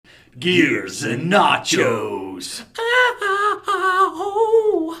Gears and Nachos.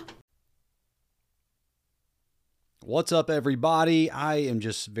 What's up, everybody? I am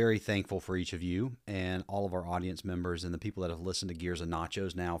just very thankful for each of you and all of our audience members and the people that have listened to Gears and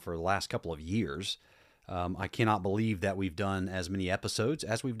Nachos now for the last couple of years. I cannot believe that we've done as many episodes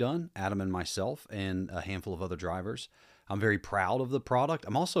as we've done, Adam and myself and a handful of other drivers. I'm very proud of the product.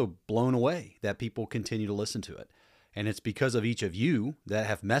 I'm also blown away that people continue to listen to it. And it's because of each of you that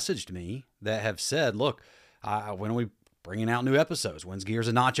have messaged me, that have said, look, when are we bringing out new episodes? When's Gears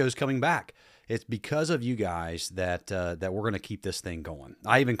and Nachos coming back? It's because of you guys that we're going to keep this thing going.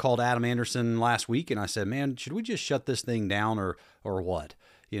 I even called Adam Anderson last week and I said, man, should we just shut this thing down or what?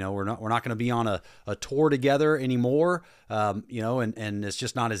 You know, we're not going to be on a tour together anymore. And it's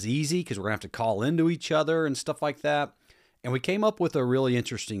just not as easy because we're going to have to call into each other and stuff like that. And we came up with a really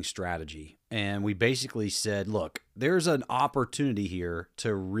interesting strategy. And we basically said, look, there's an opportunity here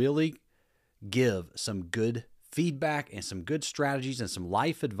to really give some good feedback and some good strategies and some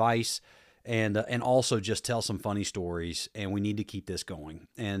life advice and also just tell some funny stories. And we need to keep this going.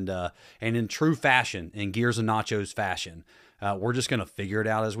 And in true fashion, in Gears and Nachos fashion, we're just going to figure it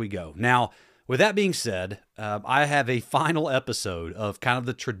out as we go. Now, with that being said, I have a final episode of kind of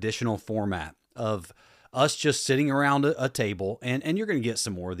the traditional format of us just sitting around a table, and you're going to get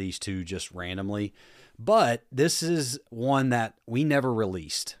some more of these too just randomly. But this is one that we never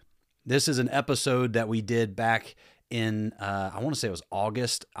released. This is an episode that we did back in, I want to say it was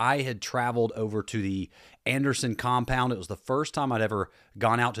August. I had traveled over to the Anderson compound. It was the first time I'd ever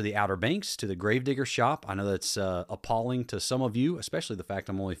gone out to the Outer Banks, to the Gravedigger shop. I know that's appalling to some of you, especially the fact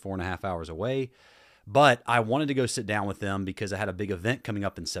I'm only 4.5 hours away. But I wanted to go sit down with them because I had a big event coming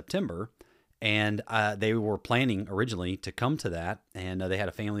up in September. And they were planning originally to come to that. And they had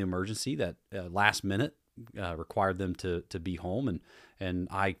a family emergency that last minute required them to be home. And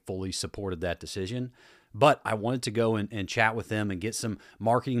I fully supported that decision. But I wanted to go and chat with them and get some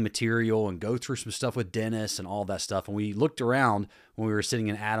marketing material and go through some stuff with Dennis and all that stuff. And we looked around when we were sitting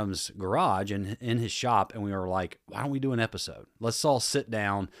in Adam's garage and in his shop, and we were like, why don't we do an episode? Let's all sit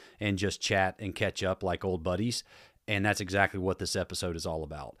down and just chat and catch up like old buddies. And that's exactly what this episode is all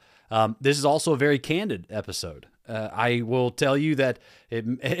about. This is also a very candid episode. I will tell you that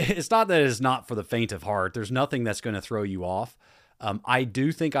it's not that it's not for the faint of heart. There's nothing that's going to throw you off. I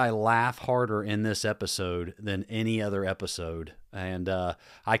do think I laugh harder in this episode than any other episode. And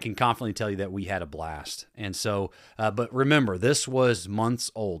I can confidently tell you that we had a blast. And so, but remember, this was months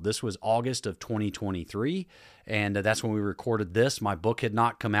old. This was August of 2023. And that's when we recorded this. My book had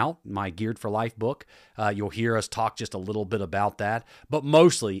not come out, my Geared for Life book. You'll hear us talk just a little bit about that. But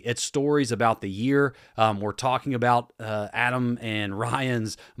mostly, it's stories about the year. We're talking about Adam and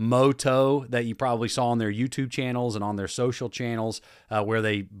Ryan's MowTow that you probably saw on their YouTube channels and on their social channels, where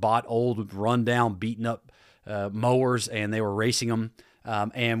they bought old, rundown, beaten up mowers and they were racing them.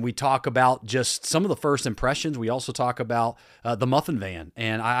 And we talk about just some of the first impressions. We also talk about the muffin van.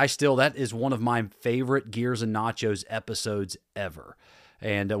 And I still, that is one of my favorite Gears and Nachos episodes ever.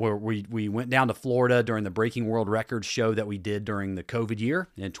 And where we went down to Florida during the Breaking World Records show that we did during the COVID year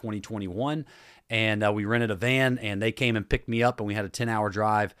in 2021. And we rented a van and they came and picked me up and we had a 10-hour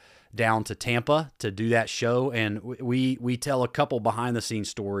drive down to Tampa to do that show. And we tell a couple behind the scenes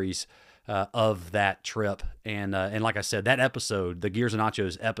stories of that trip. And like I said, that episode, the Gears and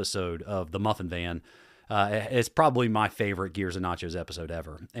Nachos episode of the Muffin Van, it's probably my favorite Gears and Nachos episode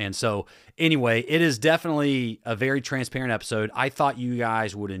ever. And so anyway, it is definitely a very transparent episode. I thought you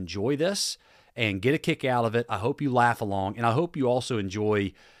guys would enjoy this and get a kick out of it. I hope you laugh along. And I hope you also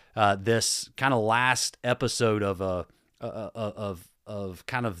enjoy this kind of last episode of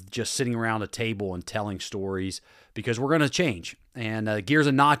kind of just sitting around a table and telling stories, because we're going to change. And Gears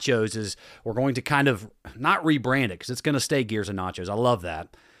and Nachos is, we're going to kind of not rebrand it because it's going to stay Gears and Nachos. I love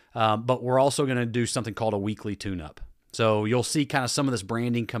that. But we're also going to do something called a weekly tune-up. So you'll see kind of some of this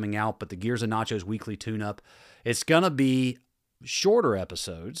branding coming out, but the Gears and Nachos weekly tune-up, it's going to be shorter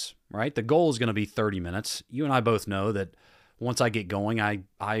episodes, right? The goal is going to be 30 minutes. You and I both know that once I get going,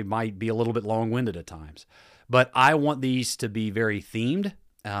 I might be a little bit long-winded at times. But I want these to be very themed.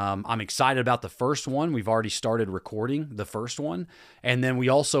 I'm excited about the first one. We've already started recording the first one. And then we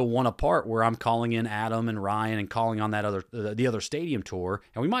also want a part where I'm calling in Adam and Ryan and calling on that the other stadium tour.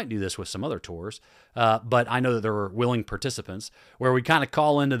 And we might do this with some other tours. But I know that there are willing participants where we kind of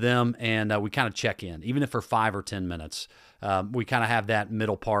call into them and we kind of check in, even if for 5 or 10 minutes. We kind of have that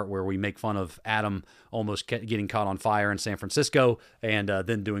middle part where we make fun of Adam almost getting caught on fire in San Francisco, and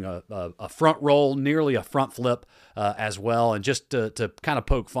then doing a front roll, nearly a front flip as well, and just to kind of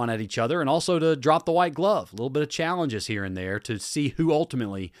poke fun at each other, and also to drop the white glove. A little bit of challenges here and there to see who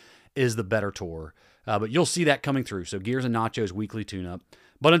ultimately is the better tour. But you'll see that coming through. So Gears and Nachos weekly tune-up.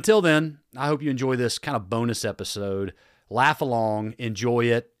 But until then, I hope you enjoy this kind of bonus episode. Laugh along, enjoy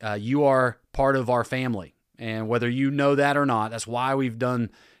it. You are part of our family. And whether you know that or not, that's why we've done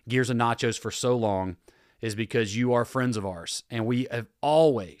Gears and Nachos for so long, is because you are friends of ours. And we have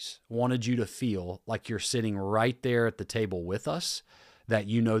always wanted you to feel like you're sitting right there at the table with us, that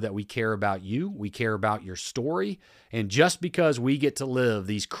you know that we care about you, we care about your story. And just because we get to live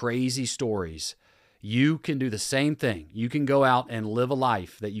these crazy stories, you can do the same thing. You can go out and live a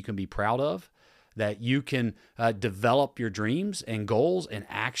life that you can be proud of, that you can develop your dreams and goals and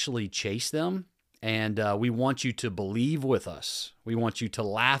actually chase them. And we want you to believe with us. We want you to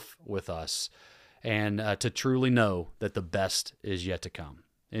laugh with us and to truly know that the best is yet to come.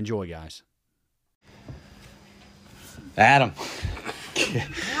 Enjoy, guys. Adam.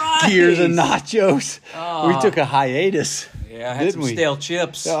 Gears and Nachos. We took a hiatus. Yeah, I had some stale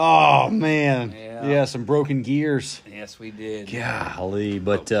chips. Oh, man. Yeah, some broken gears. Yes, we did. Golly,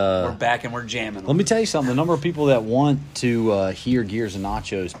 but we're back and we're jamming. Let me tell you something. The number of people that want to hear Gears and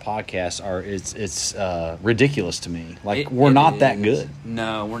Nachos podcast it's ridiculous to me. Like, we're not that good.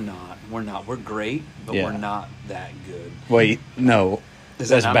 No, we're not. We're not. We're great, but we're not that good. Wait, no.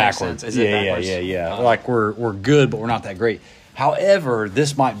 That's backwards. Is it backwards? Yeah. Like, we're good, but we're not that great. However,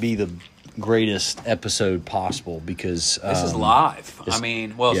 this might be the greatest episode possible because this is live. I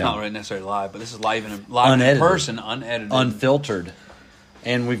mean, well, it's not really necessarily live, but this is live in person, unedited, unfiltered,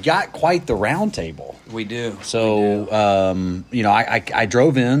 and we've got quite the round table. We do. So, I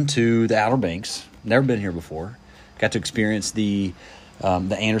drove into the Outer Banks. Never been here before. Got to experience the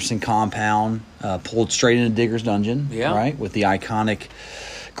Anderson compound, pulled straight into Digger's Dungeon. Yeah. Right, with the iconic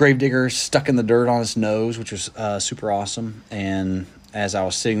gravedigger stuck in the dirt on his nose, which was super awesome. And as I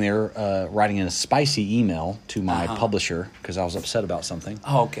was sitting there writing in a spicy email to my publisher because I was upset about something.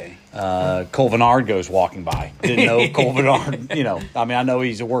 Oh, okay. Cole Vennard goes walking by. Didn't know Cole Vennard, I know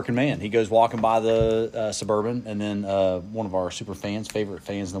he's a working man. He goes walking by the Suburban, and then one of our super fans, favorite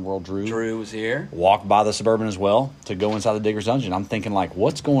fans in the world, Drew was here. Walked by the Suburban as well to go inside the Digger's Dungeon. I'm thinking, like,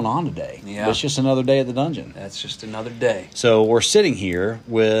 what's going on today? Yeah. But it's just another day at the dungeon. That's just another day. So we're sitting here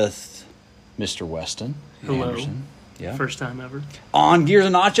with Mr. Weston Anderson. Yeah. First time ever. On Gears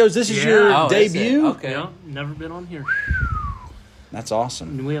and Nachos, this is your debut? Okay. Yeah, never been on here. That's awesome.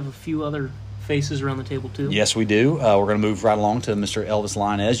 And we have a few other faces around the table, too. Yes, we do. We're going to move right along to Mr. Elvis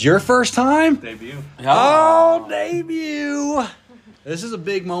Lainez. Your first time? Debut. Oh, debut. This is a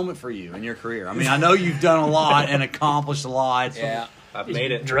big moment for you in your career. I mean, I know you've done a lot and accomplished a lot. Yeah. I've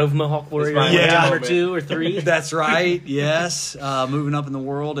made it. Drove Mohawk Warrior time or 2 or 3. That's right. Yes. Moving up in the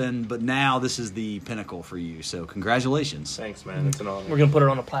world, but now this is the pinnacle for you. So congratulations. Thanks, man. It's an honor. We're going to put it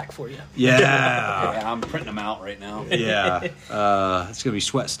on a plaque for you. Yeah. I'm printing them out right now. Yeah. It's going to be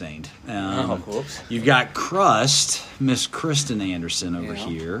sweat stained. Whoops. You've got Miss Krysten Anderson over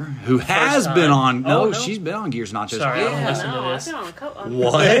here, who has been on. No. She's been on Gears and Nachos. Sorry, I don't listen to I've this. been on a couple.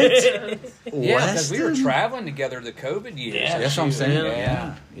 What? Yeah, because we were traveling together the COVID years. Yeah, That's what I'm saying.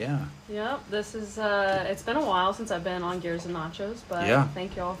 Yeah. Yep, this is, it's been a while since I've been on Gears and Nachos, but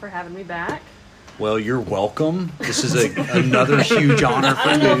thank you all for having me back. Well, you're welcome. This is another huge honor for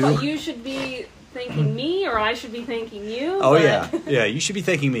I don't know you. if you should be thanking me or I should be thanking you. Oh, but... yeah. You should be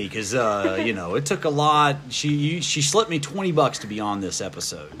thanking me because, it took a lot. She slipped me $20 to be on this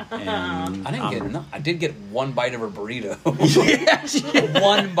episode. And I did get one bite of her burrito. Yeah,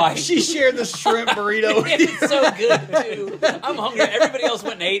 one bite. She shared the shrimp burrito. It's so good, too. I'm hungry. Everybody else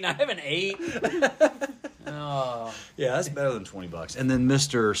went and ate, and I haven't ate. Oh. Yeah, that's better than $20. And then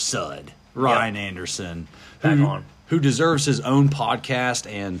Mr. Sud, Ryan Anderson, on. who deserves his own podcast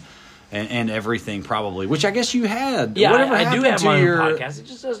and everything probably, which I guess you had. Yeah, Whatever I do happened have to my own your podcast. It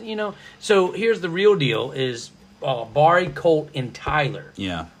just doesn't, So here's the real deal is Barry, Colt, and Tyler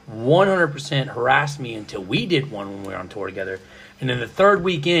 100% harassed me until we did one when we were on tour together. And then the third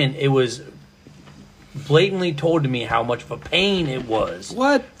weekend, it was blatantly told to me how much of a pain it was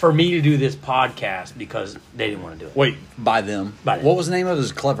for me to do this podcast because they didn't want to do it. Wait, by them. What was the name of it? It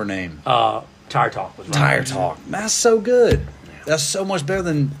was a clever name. Tire Talk was right. Tire Talk. That's so good. That's so much better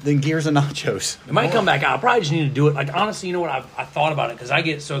than Gears and Nachos. It might come back out. I probably just need to do it. Like, honestly, you know what? I thought about it because I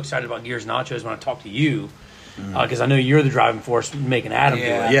get so excited about Gears and Nachos when I talk to you because I know you're the driving force making Adam do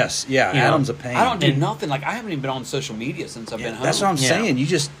it. Yes, Adam's a pain. I don't do nothing. Like, I haven't even been on social media since I've been home. That's what I'm saying.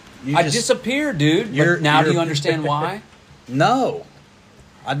 I disappeared, dude. But now do you understand why? No,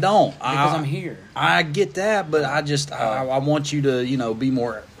 I don't. Because I'm here. I get that, but I want you to, be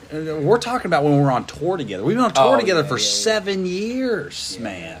more. We're talking about when we're on tour together. We've been on tour together for 7 years,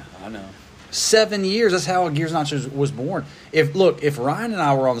 man. I know. 7 years. That's how Gears and Nachos was born. If Ryan and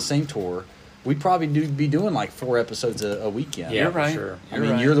I were on the same tour, we'd probably be doing like 4 episodes a weekend. Yeah, You're right. Sure. You're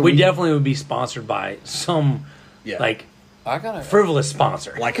right. We definitely would be sponsored by some like I got frivolous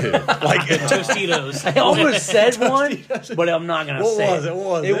sponsor. Like who? Like Tostitos. I almost said one, but I'm not gonna say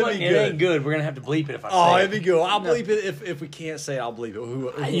What was it? It ain't good. We're gonna have to bleep it if I say it. it'd be good. I'll bleep it if we can't say it. I'll bleep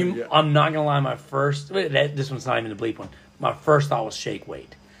it. I'm not gonna lie. My first this one's not even the bleep one. My first thought was shake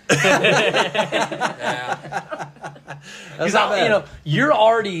weight. Because you're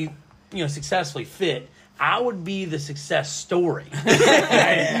already successfully fit. I would be the success story. You'd be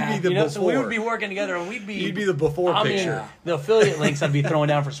the before. So we would be working together, and you'd be the before picture. The affiliate links I'd be throwing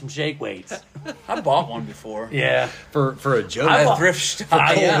down for some shake weights. I bought one before. Yeah, for a joke. I had thrift shop. For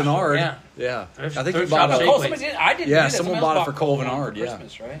Cole yeah. Bernard. Yeah. Yeah. Thrift- I think thrift you bought shop it. shake Somebody did. I didn't. Yeah, do that. someone else bought it for Cole one Bernard. for Yeah.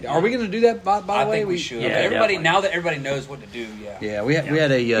 Christmas, right? Are we going to do that by the I way? think we should. Yeah, Everybody definitely. now that everybody knows what to do. Yeah. Yeah, we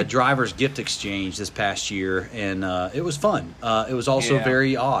had a driver's gift exchange this past year, and it was fun. It was also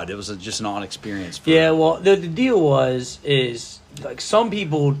very odd. It was just an odd experience. Yeah, well, the deal is like some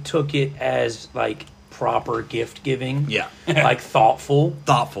people took it as like proper gift giving. Yeah. Like thoughtful.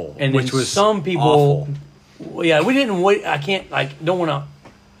 And which then was some people. awful. Well, yeah, we didn't wait. I can't don't want to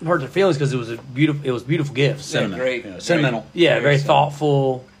hurt their feelings because it was beautiful gifts. Sentiment. Great. Yeah, sentimental. Yeah, very sentimental.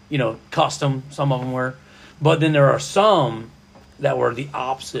 thoughtful. Custom. Some of them were, but then there are some that were the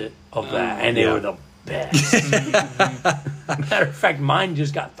opposite of that, and they were the best. Matter of fact, mine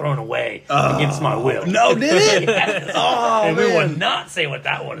just got thrown away against my will. No, did it? Yes. Oh, and we man. would not say what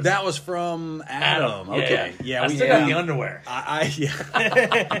that was. That was from Adam. Okay. I still got the underwear. I'll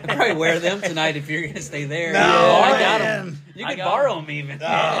probably wear them tonight if you're going to stay there. No, I got man. them. You I can got borrow them even.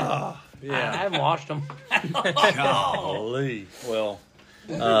 Yeah. I haven't washed them. Golly. Well,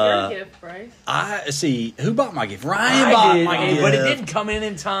 What's your gift, Bryce? I see. Who bought my gift? Ryan I bought did, my gift. but it didn't come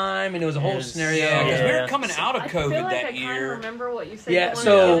in time, and it was a whole scenario. Yeah, because we Yeah. were coming out of I COVID feel like that I kind year. of remember what you said. Yeah, you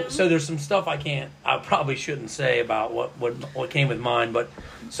so wanted to do. there's some stuff I probably shouldn't say about what came with mine, but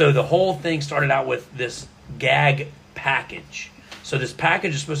so the whole thing started out with this gag package. So this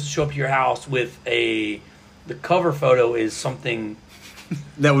package is supposed to show up to your house with the cover photo is something.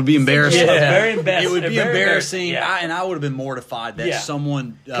 That would be embarrassing. Yeah, very embarrassing. It would be Very embarrassing. Yeah. And I would have been mortified that Yeah.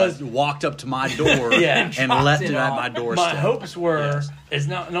 someone 'Cause- walked up to my door Yeah. and dropped left it it at off. my doorstep. My hopes were Yes. is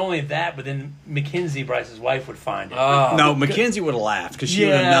not only that, but then Mackenzie, Bryce's wife, would find it. No, Mackenzie would have laughed because she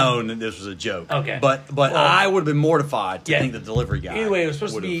would have Yeah. known that this was a joke. Okay. But Well, I would have been mortified to yeah. think the delivery guy. Anyway, it was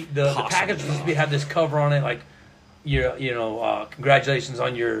supposed to would be have the possibly package was supposed to have this cover on it, like congratulations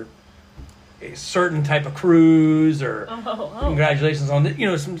on your a certain type of cruise, or congratulations on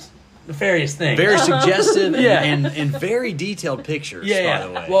some nefarious thing. very suggestive Yeah. and very detailed pictures. Yeah, by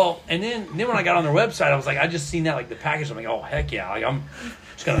the way. Well, and then when I got on their website, I was like, I just seen that like the package. I'm like, oh heck yeah! Like I'm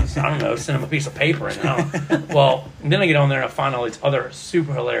just gonna send them a piece of paper and well, and then I get on there and I find all these other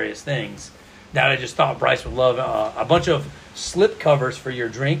super hilarious things that I just thought Bryce would love. A bunch of slip covers for your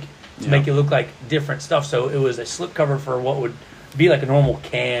drink to make it look like different stuff. So it was a slip cover for what would be like a normal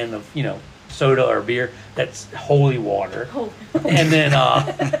can of soda or beer that's holy water, and then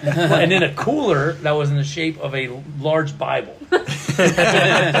a cooler that was in the shape of a large Bible.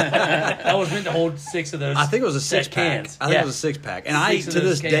 That was meant to hold 6 of those. I think it was a set 6-pack. cans. I think it was a 6-pack. And Six of to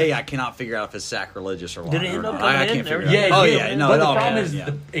those this day, cans. I cannot figure out if it's sacrilegious or what. Did it end up I coming can't in? figure it Yeah, out. Oh, yeah. yeah. No, but it the all problem came is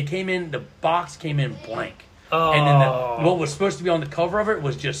in, it came in. The box came in blank, Oh. and then what was supposed to be on the cover of it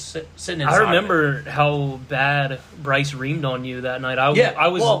was just sitting inside. I remember how bad Bryce reamed on you that night.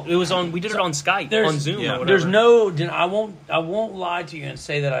 It was on. We did it on Skype, on Zoom. yeah. Or There's whatever. I won't lie to you and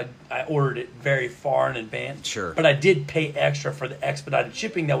say that I ordered it very far in advance. Sure. But I did pay extra for the expedited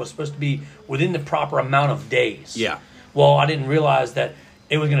shipping that was supposed to be within the proper amount of days. Yeah. Well, I didn't realize that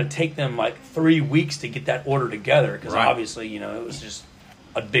it was going to take them like 3 weeks to get that order together because Right. obviously, it was just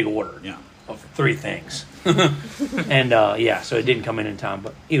a big order Yeah. of 3 things. And so it didn't come in time.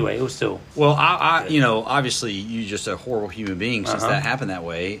 But anyway, it was still. Well, I obviously you're just a horrible human being since that happened that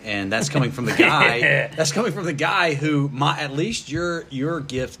way, and that's coming from the guy. That's coming from the guy who at least your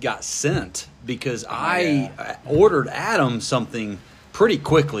gift got sent because I ordered Adam something pretty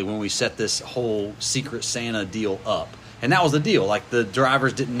quickly when we set this whole Secret Santa deal up, and that was the deal. Like the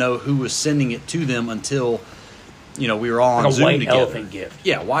drivers didn't know who was sending it to them until. We were all on Like a Zoom white together. elephant gift.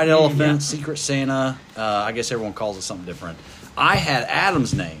 Yeah, white elephant, Secret Santa. I guess everyone calls it something different. I had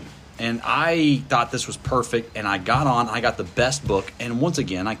Adam's name, and I thought this was perfect. And I got the best book. And once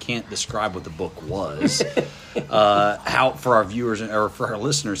again, I can't describe what the book was. How for our viewers or for our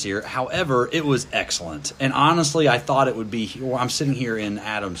listeners here. However, it was excellent. And honestly, I thought it would be. I'm sitting here in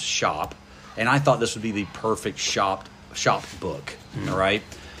Adam's shop, and I thought this would be the perfect shop book. All right.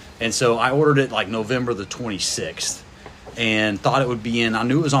 And so I ordered it like November the 26th and thought it would be in. I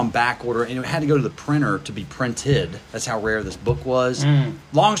knew it was on back order, and it had to go to the printer to be printed. That's how rare this book was.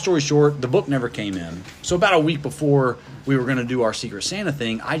 Long story short, the book never came in. So about a week before we were going to do our Secret Santa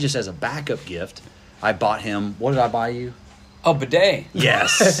thing, I just, as a backup gift, I bought him, what did I buy you? Oh, bidet.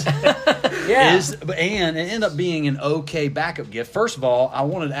 Yes. Yeah. And it ended up being an okay backup gift. First of all, I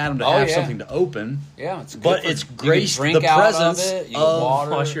wanted Adam to have something to open. Yeah, it's good. But it's graced the presence of it. You can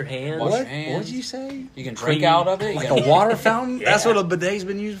water, wash your hands. What did you say? You can drink out of it. Like a water fountain? That's what a bidet's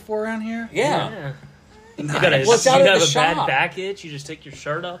been used for around here? Yeah. Nice. What's you out of have the a shop? bad back itch, you just take your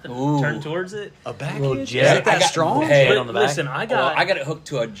shirt off and turn towards it. A back Little itch? jet. Is it that strong? Hey, But listen, I got I got it hooked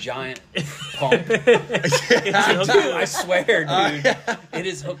to a giant pump. Dude, I swear, dude. It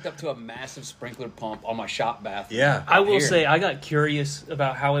is hooked up to a massive sprinkler pump on my shop bathroom. Yeah. I will say I got curious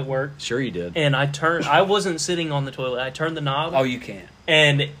about how it worked, Sure you did. and I wasn't sitting on the toilet. I turned the knob. Oh, you can't.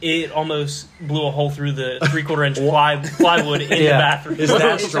 And it almost blew a hole through the 3/4 inch plywood in the bathroom. Is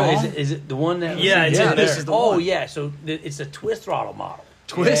that strong? Is it the one that? Yeah, it's in there. This is the Oh one. yeah, so it's a twist throttle model.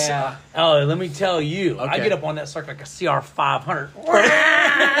 Twist? Yeah. Oh, let me tell you, I Okay. get up on that sucker like a CR 500,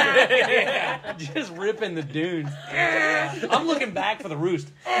 just ripping the dunes. I'm looking back for the roost.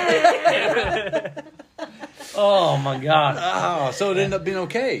 Oh my god, Oh, so it ended up being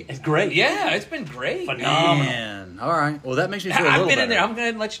okay. it's great. Yeah, it's been great. Man. All right. Well, that makes me feel a little I've been better. in there. I'm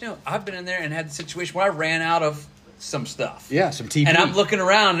going to let you know. I've been in there and had the situation where I ran out of some stuff. Yeah, some TP. And I'm looking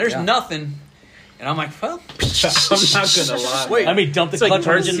around. There's Yeah. nothing. And I'm like, well, I'm not going to lie. Wait, Let me dump the It's like clutch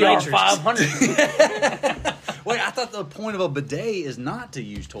on the Virgin CR Nitrous. 500. wait, I thought the point of a bidet is not to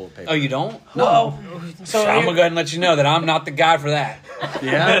use toilet paper. Oh, you don't? No. So I'm going to go ahead and let you know that I'm not the guy for that.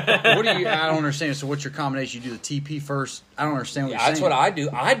 Yeah? What do you, I don't understand. So what's your combination? You do the TP first? I don't understand what Yeah, you're that's saying. what I do.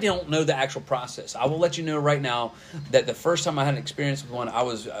 I don't know the actual process. I will let you know right now that the first time I had an experience with one, I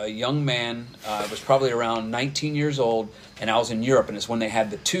was a young man. I was probably around 19 years old, and I was in Europe, and it's when they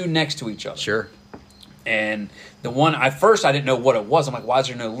had the two next to each other. Sure. And the one, I didn't know what it was. I'm like, why is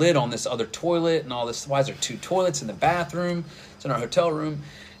there no lid on this other toilet and all this? Why is there two toilets in the bathroom? It's in our hotel room.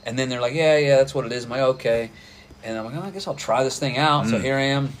 And then they're like, yeah, that's what it is. I'm like, okay. And I'm like, I guess I'll try this thing out. So here I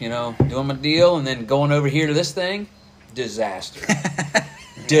am, doing my deal, and then going over here to this thing. Disaster.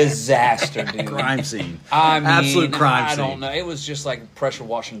 Disaster, dude. Crime scene. I mean, Absolute crime I scene. don't know. It was just like pressure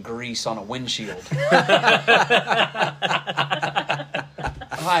washing grease on a windshield.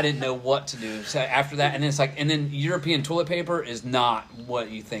 I didn't know what to do. So after that, and then it's like, and then European toilet paper is not what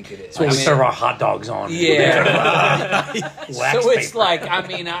you think it is. So we serve our hot dogs on. Yeah. Wax So it's paper. like,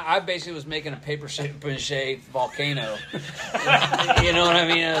 I basically was making a paper mache volcano. You know what I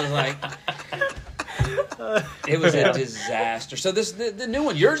mean? I was like, it was a disaster. So the new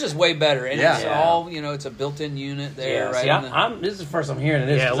one, yours is way better, and it's all it's a built-in unit there, Yeah, right? see, in the- this is the first I'm hearing of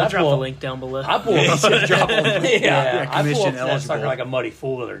this. Yeah, 'cause we'll I drop pull a link down below. I pull up, drop a link. Yeah, I pull commission up that eligible. sucker like a muddy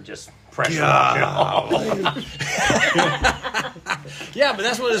fooler and just pressure wash it off. Yeah, but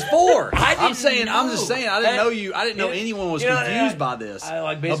that's what it's for. I I'm didn't just saying. I didn't know anyone was You know, confused by this. I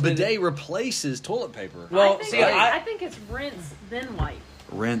like A basically bidet replaces toilet paper. Well, I think, see, I think it's rinse then wipe.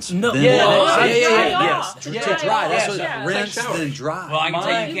 Rinse. No, then yeah, wash. dry yes. off. Yeah, Dry dry. That's off. what Yeah. rinse It's like then dry. Well, I can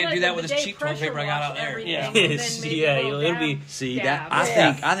tell you You can't let do that the with this bidet cheap toilet pressure paper I got wash out there. everything, Yeah. and then Yes, maybe yeah, go it'll down, be- See dab.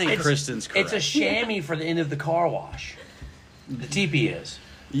 that? I think Kristen's correct. it's a chamois for the end of the car wash. The TP is.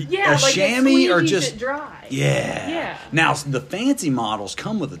 Yeah, a like chamois or it just it dry. yeah. Yeah. Now the fancy models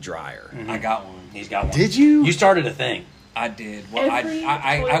come with a dryer. I got one. He's got one. Did you? You started a thing. I did. Well, Every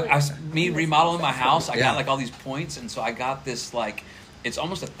me toilet- remodeling my house, I Yeah. got like all these points, and so I got this like, it's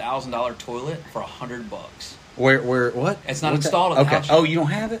almost $1,000 toilet for $100. Where what? It's not What's installed that? at the Okay. house. Oh, you don't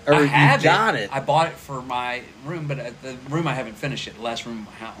have it, or I have you got it? I bought it for my room, but at the room I haven't finished it. The last room in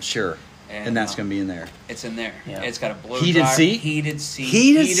my house. Sure. And that's going to be in there. It's in there. Yeah. It's got a blow Heated dryer, seat? heated seat,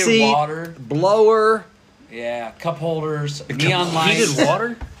 Heated seat, water, blower. yeah, cup holders, neon lights, Heated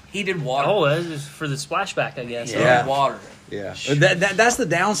water? heated water, Oh, that is for the splashback, I guess. Yeah. water. Yeah, that's the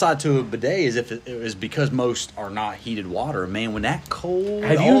downside to a bidet is if it is because most are not heated water. Man, when that cold,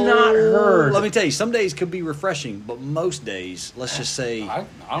 Have you not heard- Let me tell you, some days could be refreshing, but most days, let's just say, I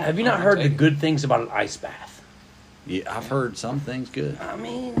don't- Have you I not don't heard the take it. good things about an ice bath? yeah, I've heard some things good, I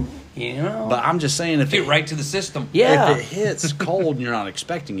mean, but I'm just saying if Get right to the system. Yeah. if it hits cold and you're not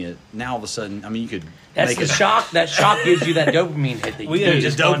expecting it, now all of a sudden, I mean, you could That's make the it. shock. That shock gives you that dopamine hit that We you have need.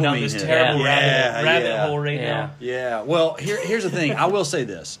 just the gone down dopamine this hit. terrible Yeah, rabbit yeah. hole right Yeah. now. Yeah. Well, here's the thing. I will say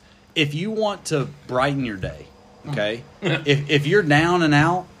this: if you want to brighten your day, okay, if you're down and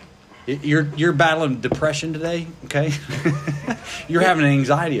out, you're battling depression today, okay, you're having an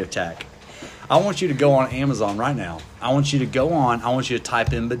anxiety attack. I want you to go on Amazon right now. I want you to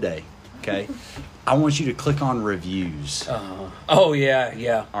type in bidet, okay? I want you to click on reviews. Oh,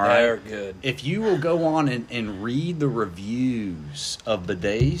 yeah. All right? They're good. If you will go on and read the reviews of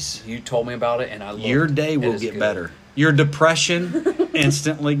bidets, You told me about it, and I looked. your day will get better. Your depression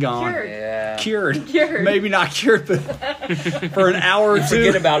instantly gone. Cured. Yeah. Cured. Cured. Maybe not cured, but for an hour or two.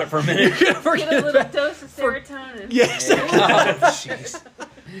 Forget about it for a minute. Get a little dose of serotonin. Yes. Oh, jeez.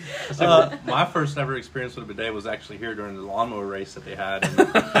 My first ever experience with a bidet was actually here during the lawnmower race that they had. And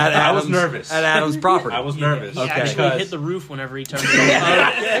I was nervous. At Adam's property. I was nervous. He actually hit the roof whenever he turned it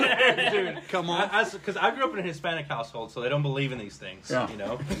on. Dude, Come on. Because I grew up in a Hispanic household, so they don't believe in these things. Yeah. You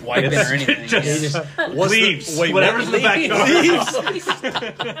know, Wiping or anything. just What's the- leaves, wait, whatever's in the backyard.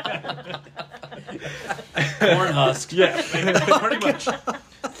 Corn husks. Yeah, pretty much.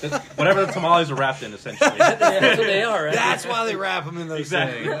 Whatever the tamales are wrapped in, essentially. That's what they are, right? That's why they wrap them in those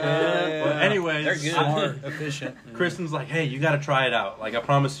Exactly. things. Well, anyways, They're good. Smart, efficient. Kristen's like, hey, you got to try it out. Like, I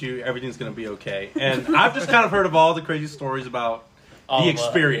promise you, everything's going to be okay. And I've just kind of heard of all the crazy stories about the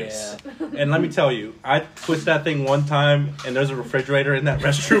experience. And let me tell you, I twisted that thing one time, and there's a refrigerator in that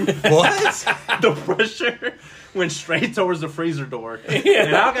restroom. What? The pressure went straight towards the freezer door.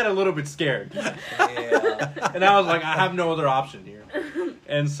 And I got a little bit scared. Yeah. And I was like, I have no other option here.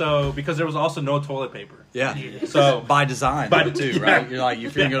 And so, because there was also no toilet paper. Yeah. So, By design, too, right? You're like,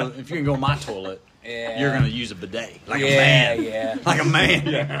 if you're gonna go in my toilet, Yeah. you're gonna use a bidet like a Yeah, man. yeah. Like a man.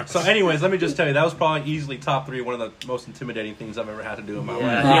 yeah. So, anyways, let me just tell you, that was probably easily top 3, one of the most intimidating things I've ever had to do in my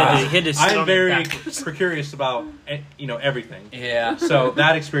life. He had to sit I'm on very backwards. curious about, everything. Yeah. So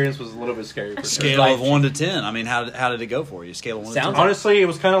that experience was a little bit scary. For sure. Scale of 1 to 10. I mean, how did it go for you? Scale of 1 to 10. Sounds Honestly, it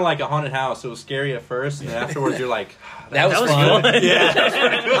was kind of like a haunted house. It was scary at first, and then afterwards you're like, That was fun. Yeah,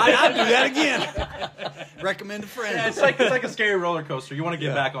 I'd do that again. Recommend to friends. yeah, it's like a scary roller coaster. You want to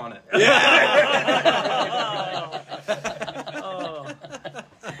get back on it.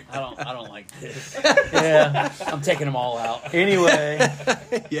 I don't like this. Yeah. I'm taking them all out. Anyway,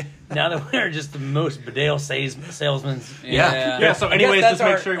 Yeah. now that we're just the most bidet salesmen. Yeah. So, anyways, that's just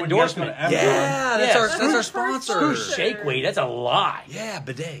make our sure when you guys go endorsement. to Amazon. Yeah, that's our sponsor. Screw shake weight. That's a lie. Yeah,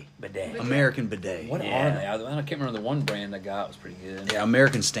 bidet. Bidet. American bidet. What Yeah. are they? I can't remember the one brand I got was pretty good. Yeah,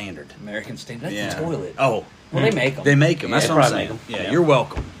 American Standard. American Standard. That's Yeah. the toilet. Oh, Well, they make them. they make them. That's Yeah, what I'm probably saying. make 'em. Yeah, you're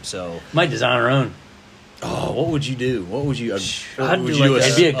welcome. So, Might design our own. what would you do? What would you? I'd would do you like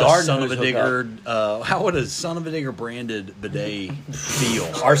It'd be a garden son of a hose digger? How would a son of a digger branded bidet feel?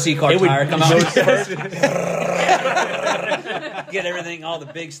 RC car It would tire come out most- first. Get everything, all the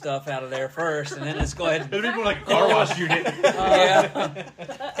big stuff out of there first, and then let's go ahead. It'd be like a car wash unit. Yeah,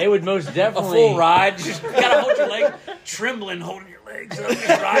 It would most a definitely. full ride. You just gotta hold your leg, trembling, holding your legs up,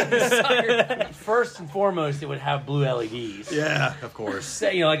 just riding the sucker. First and foremost, it would have blue LEDs. Yeah, of course.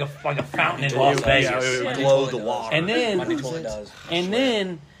 Say, like a fountain in Las Vegas. it would My glow new the toilet water. And then, My new toilet does. and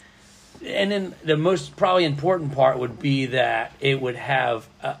then the most probably important part would be that it would have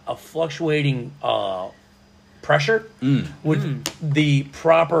a fluctuating pressure with the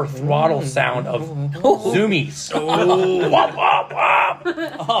proper throttle sound of zoomies. Wop, wop, wop.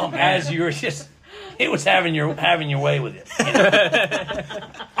 Oh man, As you were just, it was having your way with it. You know?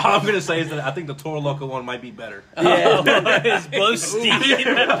 All I'm gonna say is that I think the Toro Loco one might be better. It blows steam.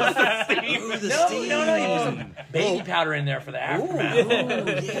 No, baby powder in there for the aftermath.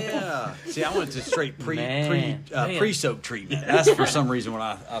 Oh, yeah. See, I went to straight Man. pre-soak treatment. That's for some reason what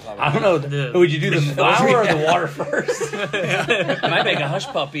I thought. I don't know. Would you do the flour or the water first? might make a hush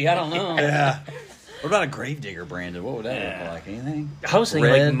puppy. I don't know. Yeah. What about a Gravedigger branded? What would that look like? Anything? I was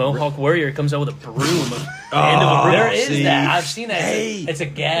thinking Red, like Mohawk Warrior comes out with a broom. End of a Oh, broom. There is see. that. I've seen that. Hey. It's a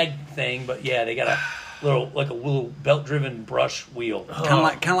gag thing, but yeah, they got a little belt-driven brush wheel.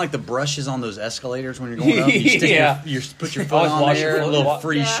 Kind of like the brushes on those escalators when you're going up. You stick Yeah. you put your foot Always on wash there, your a foot. little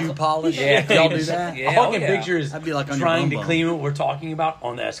free shoe polish. Yeah. Y'all do that? Yeah. All I can yeah. picture is That'd be like on your trying to bum bum. clean what we're talking about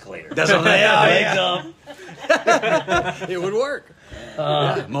on the escalator. That's what Legs yeah, up. it would work.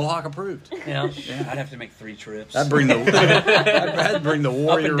 Yeah, Mohawk approved. Yeah. I'd have to make 3 trips. That'd bring the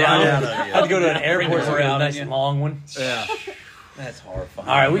warrior right out of you. I'd go to an airport the for a around, nice yeah. long one. Yeah. That's horrifying.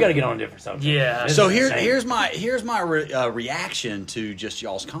 All right, we got to get on a different subject. Yeah. This So is insane. here's my reaction to just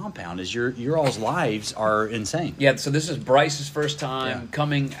y'all's compound is your all's lives are insane. Yeah, so this is Bryce's first time Yeah.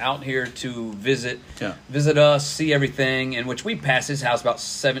 coming out here to visit Yeah. us, see everything, in which we pass his house about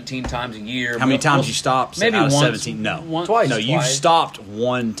 17 times a year. How many times you stopped? Maybe out of once. 17? No. Once, No, you twice. stopped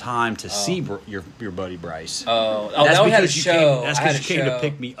one time to see your buddy Bryce. Oh, That's that had a because you show. came. That's I had because you a came to show.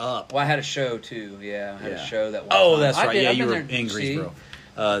 pick me up. Well, I had a show too. Yeah, I had Yeah. a show that. One Oh, time. that's I right. did- Yeah, I've you been were there, in see?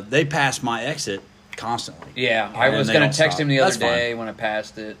 Greensboro. They passed my exit constantly. Yeah, I And was they going don't to text stop. him the other That's fine. day when I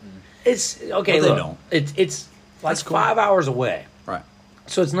passed it. And It's okay. But they look, don't. It's like That's cool. 5 hours away, Right.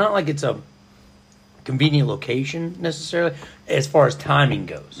 so it's not like it's a convenient location necessarily as far as timing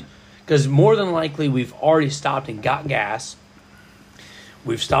goes. Because more than likely, we've already stopped and got gas.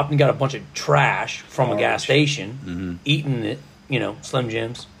 We've stopped and got a bunch of trash from a gas station, eaten it, Slim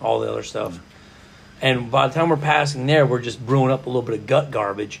Jims, all the other stuff. And by the time we're passing there, we're just brewing up a little bit of gut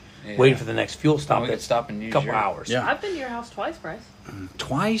garbage, waiting for the next fuel stop. We could stop and use a couple your- hours. Yeah. I've been to your house twice, Bryce.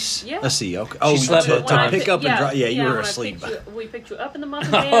 Twice? Yeah. Let's see. Okay. Oh, slept to both times. pick up and drive. Yeah, you were when I asleep. we picked you up in the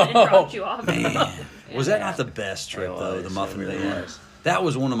muffin van and dropped you off. Was that not the best trip, though, the muffin van? That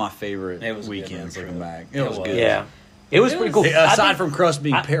was one of my favorite It was a good weekends road looking trip. back. It was good. Yeah. It was pretty cool. Aside from Crust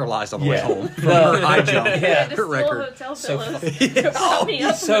being paralyzed on the way home from her high jump, her record. Hotel So pillows. Oh, Me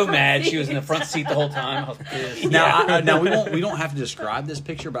up in so the mad. front She was in the seat. front seat the whole time. I was pissed. Now we don't have to describe this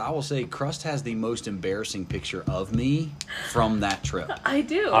picture, but I will say Crust has the most embarrassing picture of me from that trip. I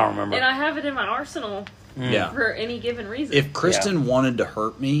do. I don't remember. And I have it in my arsenal Yeah. for any given reason. If Kristen wanted to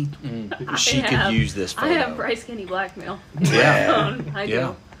hurt me, she could use this photo. I have Bryce Kenny blackmail. Yeah. I do.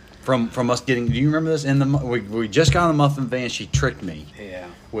 Yeah. From us getting, do you remember this? We just got on the muffin van. She tricked me. Yeah.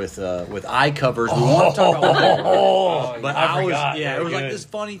 With eye covers. We want to talk about that. But I forgot. was, it was like Good. this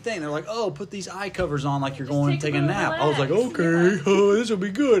funny thing. They're like, oh, put these eye covers on like you're going to take take a a little nap. I was like, relax. okay, oh, this will be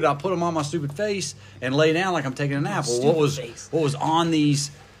good. I put them on my stupid face and lay down like I'm taking a nap. Well, what was on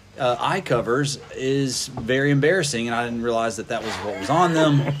these eye covers is very embarrassing, and I didn't realize that was what was on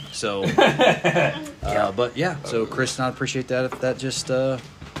them. So, but yeah. So, Kristen, I appreciate that. If that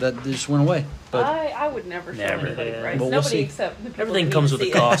just went away. But I would never show Never, anybody yeah. Bryce. But we'll Nobody see. except the people Everything who comes need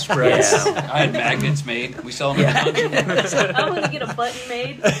with to a see cost, Bryce. I had magnets made. We sell them in the dungeon. I want to get a button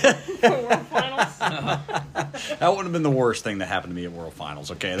made for World Finals. that would have been the worst thing that happened to me at World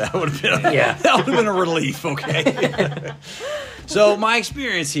Finals. Okay, that would have been that would have been a relief. Okay. So my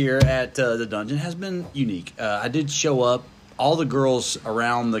experience here at the dungeon has been unique. I did show up. All the girls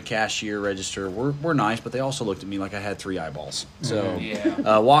around the cashier register were nice, but they also looked at me like I had 3 eyeballs. So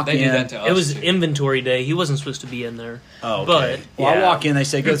walk They in. do that to us. It was too. inventory day. He wasn't supposed to be in there. Oh, okay. But Well, I walk in. They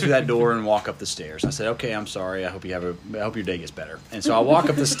say go through that door and walk up the stairs. I said, okay, I'm sorry. I hope your day gets better. And so I walk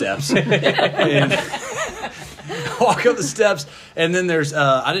up the steps. And walk up the steps, and then there's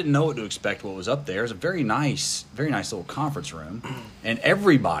I didn't know what to expect. What was up there? It's a very nice little conference room, and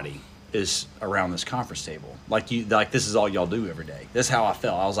everybody is around this conference table. Like this is all y'all do every day. That's how I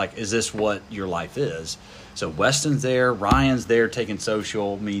felt. I was like, is this what your life is? So Weston's there, Ryan's there taking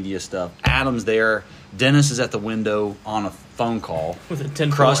social media stuff, Adam's there, Dennis is at the window on a phone call with a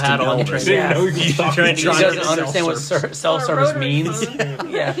tinfoil Crust hat and on. Elvis. He Trying to doesn't get understand what self-service. self-service Or a rotary means. phone.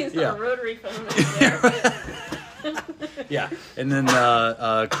 Yeah. He's Yeah. on a rotary phone over there. Yeah, and then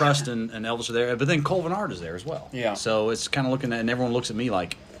Crust and Elvis are there, but then Colvinard is there as well. Yeah. So it's kind of looking at, and everyone looks at me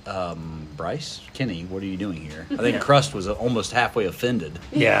like, Bryce Kenny, what are you doing here? I think Crust was almost halfway offended.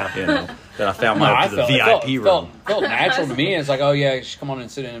 Yeah. That I found my way to the VIP room. Felt natural to me. It's like, oh yeah, just come on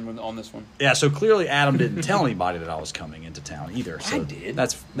and sit in on this one. Yeah, so clearly Adam didn't tell anybody that I was coming into town either. So I did.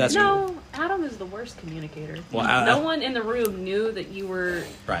 That's No, cool. Adam is the worst communicator. Well, no one in the room knew that you were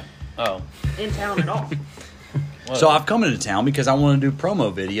Right. Oh, in town at all. So I've come into town because I want to do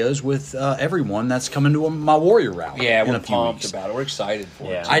promo videos with everyone that's coming to my Warrior rally. yeah, in we're a few pumped weeks. about it. We're excited for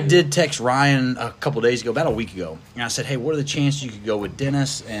Yeah. it. I did text Ryan a couple days ago, about a week ago, and I said, hey, what are the chances you could go with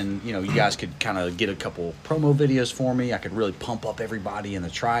Dennis and, you guys could kind of get a couple promo videos for me. I could really pump up everybody in the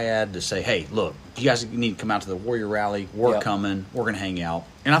triad to say, hey, look, you guys need to come out to the Warrior Rally. We're coming. We're going to hang out.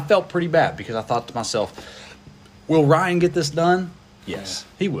 And I felt pretty bad because I thought to myself, will Ryan get this done? Yes,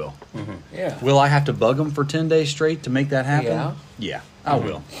 he will. Yeah. Will I have to bug him for 10 days straight to make that happen? Yeah, I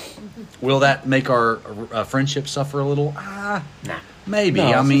will. Will that make our friendship suffer a little? Maybe.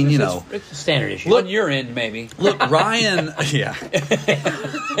 No, I mean, It's a standard issue. On your end, maybe. Look, Ryan. Yeah.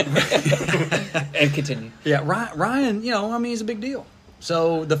 And continue. Yeah, Ryan, he's a big deal.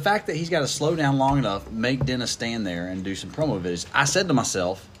 So the fact that he's got to slow down long enough, make Dennis stand there and do some promo videos, I said to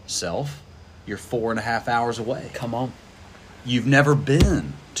myself, you're 4.5 hours away. Come on. You've never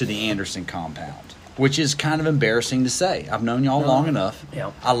been to the Anderson compound, which is kind of embarrassing to say. I've known y'all long enough.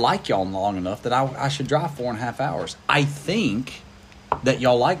 Yeah. I like y'all long enough that I should drive 4.5 hours. I think that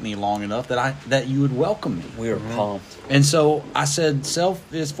y'all like me long enough that you would welcome me. We are pumped. And so I said,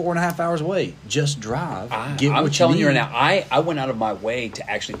 Self is 4.5 hours away. Just drive. I'm what telling you you need. right now, I went out of my way to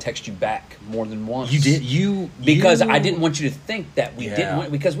actually text you back more than once. You did. Because I didn't want you to think that we Yeah. didn't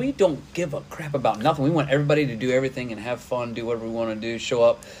want, because we don't give a crap about nothing. We want everybody to do everything and have fun, do whatever we want to do, show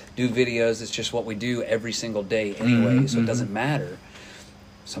up, do videos. It's just what we do every single day anyway, so it doesn't matter.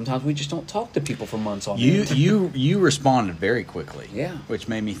 sometimes we just don't talk to people for months on end. You responded very quickly. Yeah. Which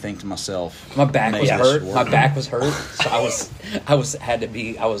made me think to myself, my back was hurt. My back was hurt, so I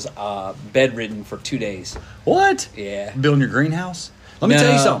was bedridden for 2 days. What? Yeah. Building your greenhouse? Let me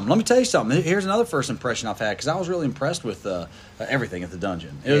tell you something. Here's another first impression I've had, because I was really impressed with everything at the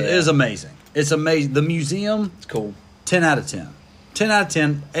dungeon. It is amazing. It's amazing. The museum, it's cool. 10 out of 10. 10 out of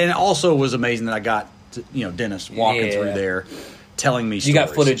 10. And it also was amazing that I got Dennis walking through there, telling me stories. You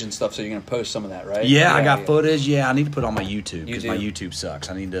got footage and stuff, so you're going to post some of that, right? Yeah, I got footage. Yeah, I need to put it on my YouTube, because my YouTube sucks.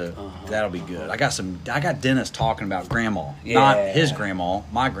 I need to. That'll be good. I got Dennis talking about grandma, not his grandma,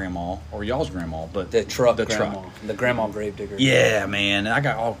 my grandma, or y'all's grandma, but the grandma, the grandma gravedigger. Yeah, man, I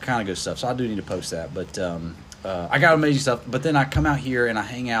got all kind of good stuff, so I do need to post that. But I got amazing stuff. But then I come out here and I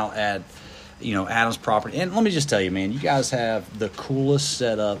hang out at Adam's property, and let me just tell you, man, you guys have the coolest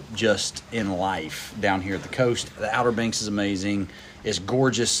setup just in life down here at the coast. The Outer Banks is amazing. It's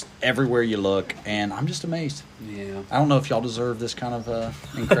gorgeous everywhere you look, and I'm just amazed. Yeah. I don't know if y'all deserve this kind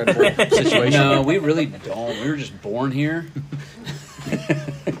of incredible situation. No, we really don't. We were just born here.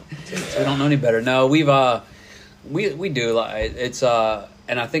 So we don't know any better. No, we do. It's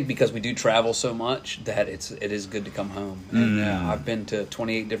and I think because we do travel so much that it is good to come home. And I've been to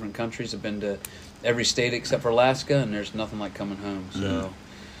 28 different countries. I've been to every state except for Alaska, and there's nothing like coming home. So.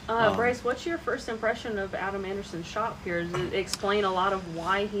 Bryce, what's your first impression of Adam Anderson's shop here? Does it explain a lot of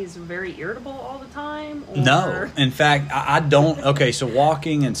why he's very irritable all the time? Or? No. In fact, I don't. Okay, so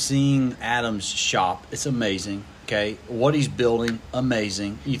walking and seeing Adam's shop, it's amazing. Okay, what he's building,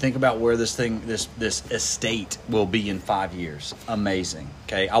 amazing. You think about where this estate will be in 5 years. Amazing.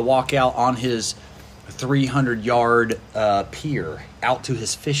 Okay, I walk out on his 300-yard pier out to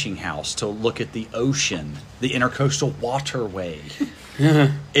his fishing house to look at the ocean, the intercoastal waterway.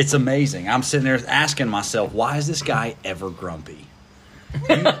 It's amazing. I'm sitting there asking myself, why is this guy ever grumpy?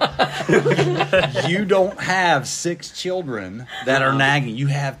 You don't have 6 children that are nagging. You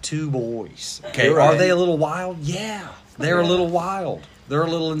have 2 boys. Okay, right. Are they a little wild? Yeah, they're a little wild. They're a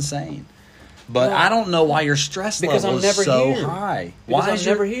little insane. But I don't know why your stress level is so high. Because I'm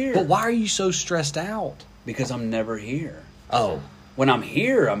never here. But why are you so stressed out? Because I'm never here. Oh. When I'm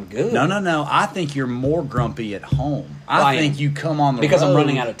here, I'm good. No. I think you're more grumpy at home. I think you come on the because road. I'm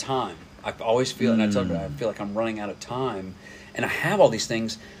running out of time. I always feel, and I tell you, I feel like I'm running out of time. And I have all these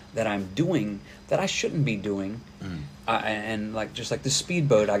things that I'm doing that I shouldn't be doing. And just like the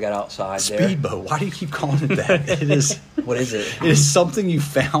speedboat I got outside there. Speedboat? Why do you keep calling it that? It is. What is it? It is something you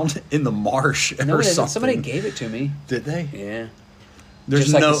found in the marsh or something. Somebody gave it to me. Did they? Yeah. There's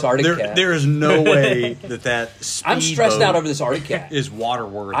just like this Arctic cat. There is no way that speedboat I'm stressed out over this Arctic cat. Is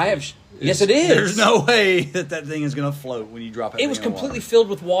waterworthy. Yes, it is. There's no way that thing is going to float when you drop it. It was completely filled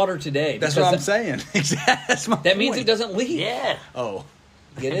with water today. That's what I'm saying. That's my That means it doesn't leak. Yeah. Oh.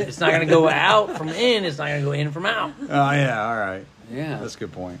 Get it? It's not going to go out from in. It's not going to go in from out. Oh, yeah. All right. Yeah. That's a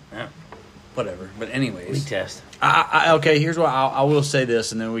good point. Yeah. Whatever. But anyways. Retest. Okay, here's what I will say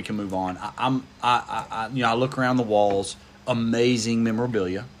this, and then we can move on. I look around the walls, amazing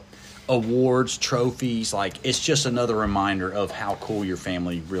memorabilia, awards, trophies. Like, it's just another reminder of how cool your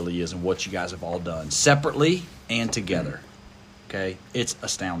family really is and what you guys have all done separately and together. Okay, it's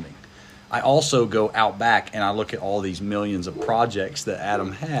astounding. I also go out back and I look at all these millions of projects that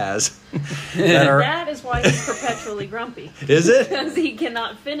Adam has. That is why he's perpetually grumpy. Is it? Because he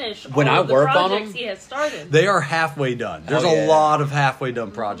cannot finish when all I of the work projects on them, he has started. They are halfway done. There's a lot of halfway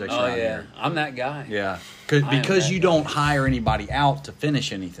done projects around here. I'm that guy. Yeah. Because you don't hire anybody out to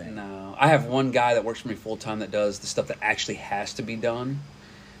finish anything. No. I have one guy that works for me full time that does the stuff that actually has to be done.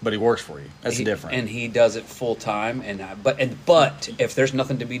 But he works for you. That's different. And he does it full time. But if there's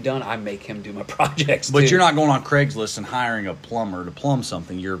nothing to be done, I make him do my projects. But you're not going on Craigslist and hiring a plumber to plumb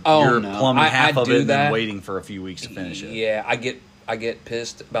something. You're plumbing half of it and then waiting for a few weeks to finish it. Yeah, I get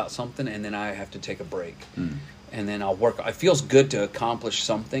pissed about something and then I have to take a break. And then I'll work. It feels good to accomplish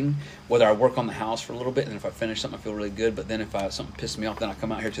something, whether I work on the house for a little bit, and if I finish something, I feel really good. But then if something pisses me off, then I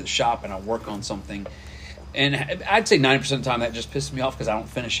come out here to the shop and I work on something. And I'd say 90% of the time that just pisses me off because I don't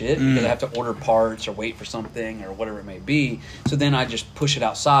finish it because I have to order parts or wait for something or whatever it may be. So then I just push it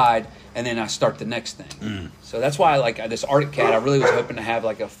outside and then I start the next thing. So that's why I like this Arctic Cat. I really was hoping to have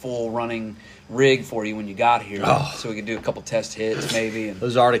like a full running rig for you when you got here, so we could do a couple test hits maybe. And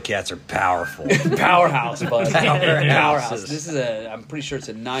those Arctic Cats are powerful. Powerhouse, bud. Powerhouse. This is I'm pretty sure it's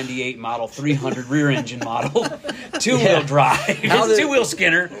a 98 model, 300 rear engine model, 2-wheel drive. It's 2-wheel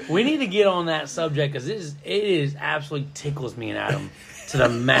Skinner. We need to get on that subject because it is absolutely tickles me and Adam to the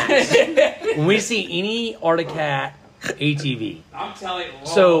max. When we see any Arctic Cat ATV. I'm telling you.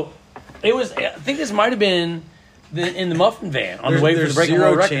 So it was, I think this might have been in the muffin van on the way for the Breaking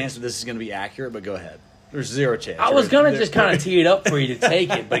World Records. There's zero chance that this is going to be accurate, but go ahead. There's zero chance. I was going to just kind of tee it up for you to take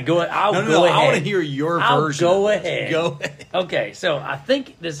it, but go ahead. I'll go ahead. I want to hear your version. Go ahead. Go ahead. Okay, so I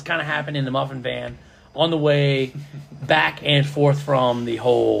think this kind of happened in the muffin van on the way back and forth from the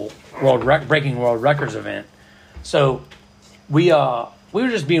whole Breaking World Records event. So we were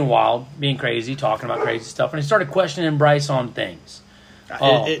just being wild, being crazy, talking about crazy stuff, and he started questioning Bryce on things.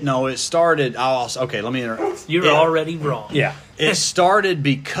 It started. Let me interrupt. You're already wrong. Yeah. It started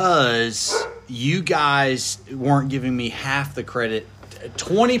because you guys weren't giving me half the credit.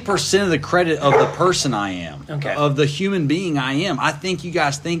 20% of the credit of the person I am. Okay. Of the human being I am. I think you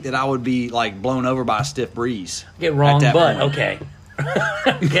guys think that I would be like blown over by a stiff breeze. Get wrong, but point. okay.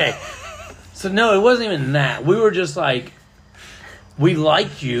 Okay. So no, it wasn't even that. We were just like, we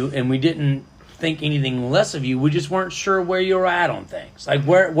liked you and we didn't think anything less of you. We just weren't sure where you were at on things. Like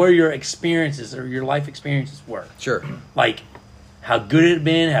where your experiences or your life experiences were. Sure. Like how good it had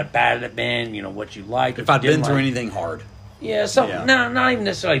been, how bad it had been, what you liked. If I'd been through anything hard. Yeah, no, not even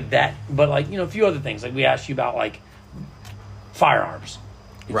necessarily that, but like, a few other things. Like we asked you about like firearms.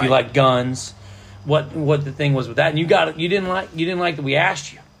 If you like guns, what the thing was with that. And you didn't like that we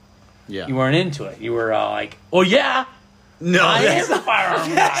asked you. Yeah. You weren't into it. You were like, "Oh yeah, no, I am a firearm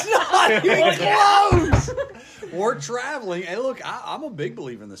guy." That's not even close. We're traveling, and look, I'm a big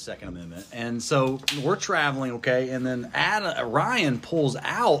believer in the Second Amendment, and so we're traveling, okay, and then Ryan pulls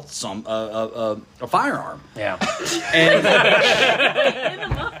out a firearm. Yeah. And In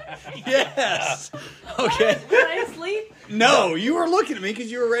the muffin? yes. Okay. Did I sleep? No, you were looking at me because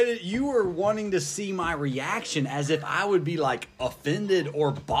you were wanting to see my reaction as if I would be like offended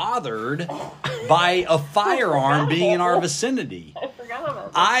or bothered by a firearm being in our vicinity. I forgot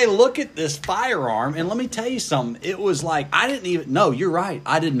about that. I look at this firearm, and let me tell you something. It was like, no, you're right.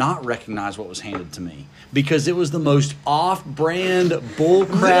 I did not recognize what was handed to me because it was the most off-brand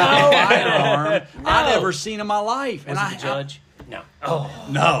bullcrap firearm I'd ever seen in my life. Was it the judge? No. Oh.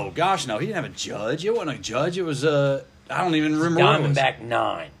 No, gosh, no. He didn't have a judge. It wasn't a judge. It was I don't even remember what it was. Diamondback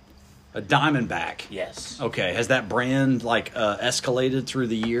 9. A Diamondback. Yes. Okay. Has that brand escalated through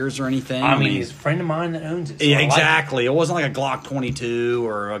the years or anything? I mean, he's a friend of mine that owns it. So yeah, exactly. It wasn't like a Glock 22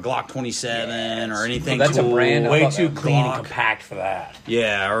 or a Glock 27 or anything. That's a brand way too Glock. clean and compact for that.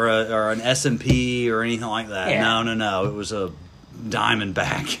 Yeah, or an S&P or anything like that. Yeah. No. It was a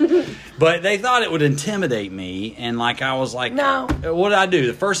Diamondback. But they thought it would intimidate me, and I was like, no. What did I do?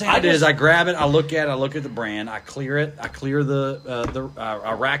 The first thing I did is I grab it, I look at the brand, I clear it,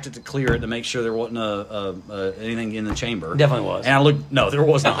 I racked it to clear it to make sure there wasn't anything in the chamber. Definitely was. And I looked, no, there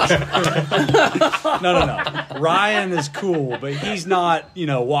was not. No. Ryan is cool, but he's not,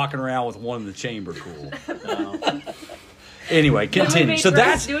 walking around with one in the chamber cool. No. Anyway, continue. So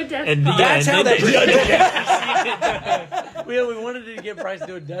that's how that. We wanted to get Bryce to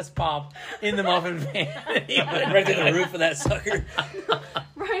do a desk pop in the muffin van. Right to the roof of that sucker.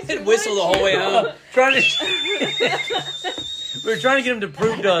 Bryce, And whistle the whole way home. We were trying to get him to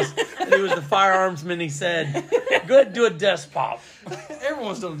prove to us that he was the firearmsman. He said, "Go ahead and do a desk pop."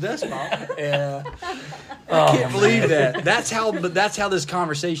 Everyone's done a desk pop. Yeah. I can't believe that. That's how this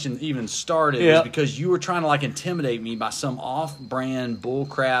conversation even started. Yeah. Was because you were trying to intimidate me by some off-brand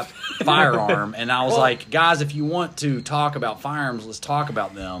bullcrap firearm, and I was like, guys, if you want to talk about firearms, let's talk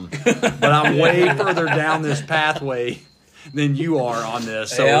about them. But I'm way further down this pathway than you are on this,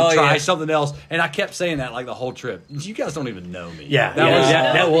 so try something else. And I kept saying that the whole trip. You guys don't even know me. Yeah,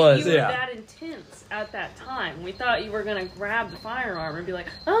 that was. You were that intense at that time. We thought you were going to grab the firearm and be like,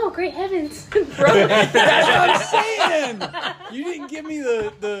 "Oh, great heavens!" Throw it. That's what I'm saying. You didn't give me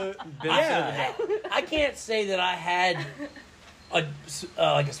the I can't say that I had a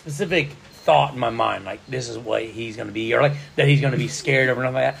specific thought in my mind, this is what he's going to be, or that he's going to be scared of, or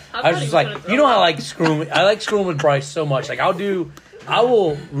nothing like that. I was just I like screwing. I like screwing with Bryce so much. I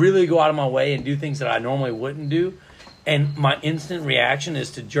will really go out of my way and do things that I normally wouldn't do. And my instant reaction is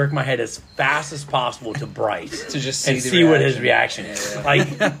to jerk my head as fast as possible to Bryce to just see what his reaction is.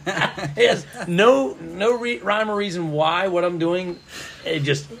 He has no rhyme or reason why what I'm doing. It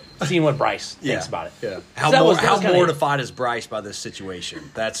just seeing what Bryce thinks about it. Yeah. How mortified is Bryce by this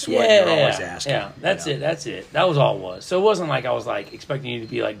situation? That's what you're always asking. Yeah, that's it. That was all it was. So it wasn't like I was expecting you to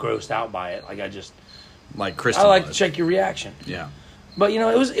be grossed out by it. I just Krysten. I like to check your reaction. Yeah. But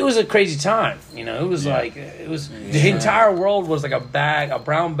it was a crazy time. It was the entire world was like a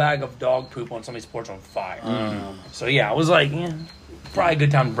brown bag of dog poop on somebody's porch on fire. So I was probably a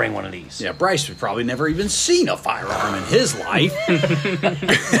good time to bring one of these. Yeah, Bryce would probably never even seen a firearm in his life.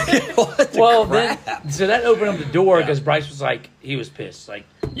 So that opened up the door because Bryce was he was pissed.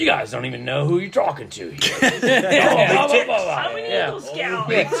 you guys don't even know who you're talking to. I'm an Eagle Scout.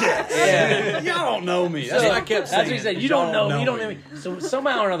 Y'all don't know me. That's what I kept saying. That's what he said. You don't know me. You don't know me. So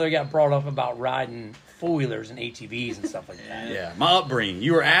somehow or another, it got brought up about riding four-wheelers and ATVs and stuff like that. Yeah, my upbringing.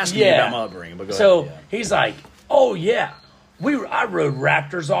 You were asking me about my upbringing, but go ahead. He's like, oh, yeah, I rode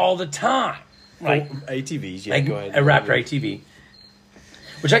Raptors all the time. Like ATVs, yeah, like go ahead. A Raptor ATV.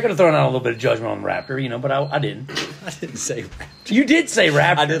 Which I could have thrown out a little bit of judgment on the Raptor, but I didn't. I didn't say Raptor. You did say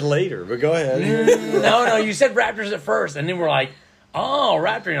Raptor. I did later, but go ahead. No, you said Raptors at first, and then we're like, oh,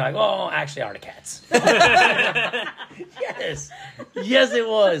 Raptor. And you're like, oh, actually, Arctic Cats. Yes, it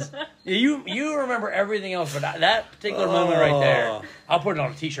was. You remember everything else, but that particular moment right there, I'll put it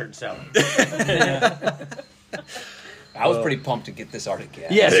on a T-shirt and sell it. I was pretty pumped to get this Arctic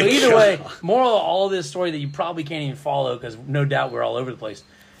Cat. Yeah, so either way, moral of all of this story that you probably can't even follow because no doubt we're all over the place.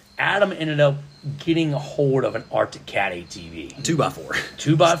 Adam ended up getting a hold of an Arctic Cat ATV. 2x4.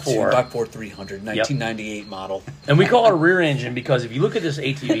 2x4. 2x4 300, 1998 model. And we call it a rear engine because if you look at this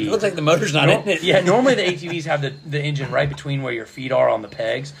ATV... It looks like the motor's not in it. Yeah, normally the ATVs have the engine right between where your feet are on the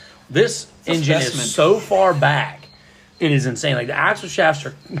pegs. This engine is so far back. It is insane. Like the axle shafts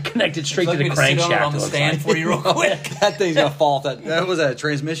are connected straight to the crankshaft. On the stand for you real quick. That thing's gonna fall off. That was a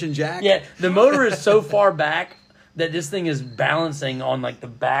transmission jack. Yeah, the motor is so far back that this thing is balancing on like the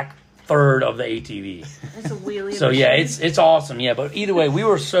back third of the ATV. It's a wheelie. So yeah, it's awesome. Yeah, but either way, we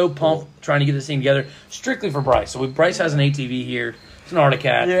were so pumped trying to get this thing together strictly for Bryce. So Bryce has an ATV here. It's an Arctic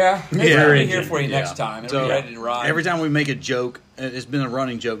Cat. Yeah, maybe we'll be here for you next time. So, be ready to ride. Every time we make a joke, it's been a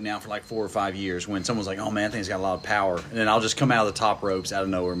running joke now for like 4 or 5 years. When someone's like, "Oh man, that thing's got a lot of power," and then I'll just come out of the top ropes out of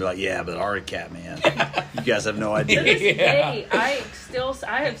nowhere and be like, "Yeah, but Arctic Cat, man, you guys have no idea." To this day, I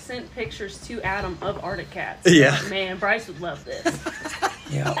have sent pictures to Adam of Arctic Cats. Yeah. Man, Bryce would love this.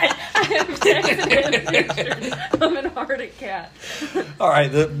 Yeah. I have texted him pictures of an Arctic Cat. All right,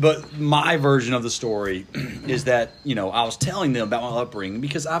 but my version of the story is that I was telling them about my upbringing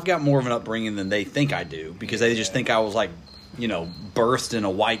because I've got more of an upbringing than they think I do because they just think I was like birthed in a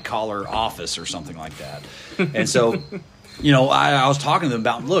white collar office or something like that, and so. I was talking to them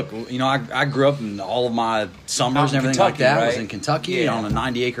about, look, I grew up in all of my summers and everything like that. Right? I was in Kentucky on a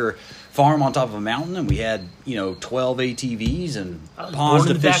 90-acre farm on top of a mountain, and we had, 12 ATVs and ponds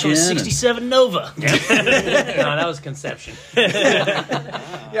to fish in. 67 Nova. No, that was conception.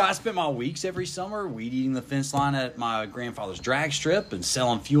 Yeah, I spent my weeks every summer weed eating the fence line at my grandfather's drag strip and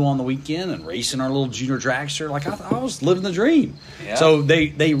selling fuel on the weekend and racing our little junior dragster. Like, I was living the dream. Yeah. So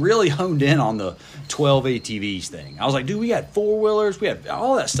they really honed in on the 12 ATVs thing. I was like, dude, we had 4-wheelers. We had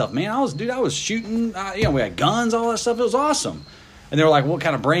all that stuff, man. I was shooting. We had guns, all that stuff. It was awesome. And they were like, what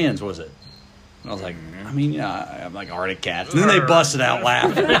kind of brands was it? And I was like, I'm like Arctic Cats. And then they busted out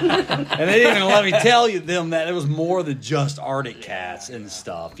laughing. And they didn't even let me tell them that it was more than just Arctic Cats and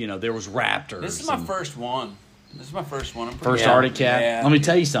stuff. There was Raptors. This is my first one. First Arctic Cat? Yeah. Let me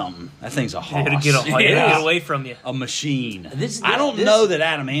tell you something. That thing's a hoss. Get away from you. A machine. I don't know that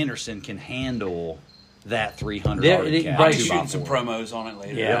Adam Anderson can handle that 300 Arctic Cat. I'll be shooting some promos on it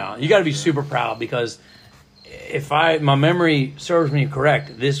later. Yeah, you got to be super proud because if my memory serves me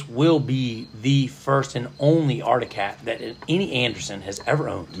correct, this will be the first and only Arctic Cat that any Anderson has ever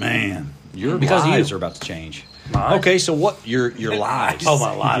owned. Man, your lives are about to change. Mine? Okay, so what? Your lives? Oh,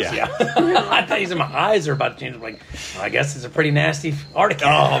 my lives, yeah. I thought you said my eyes are about to change. I'm like, I guess it's a pretty nasty Arctic Cat.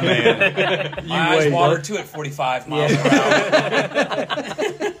 Oh, man. My eyes water too at 45 miles per hour.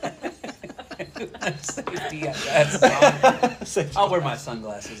 Safety, I'll wear my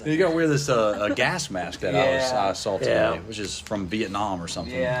sunglasses. You gotta wear this gas mask that I saw today, which is from Vietnam or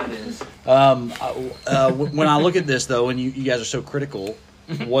something. Yeah, it is. When I look at this though, and you guys are so critical,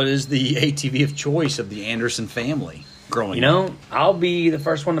 what is the ATV of choice of the Anderson family growing up? I'll be the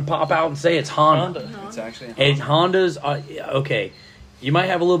first one to pop out and say it's Honda. It's actually Honda's. Okay, you might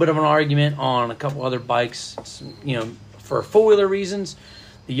have a little bit of an argument on a couple other bikes, for 4-wheeler reasons.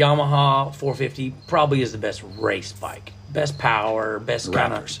 The Yamaha 450 probably is the best race bike. Best power, best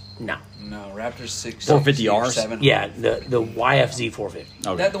kind of... No, Raptor's 6... 450Rs? 7. Yeah, the YFZ 450.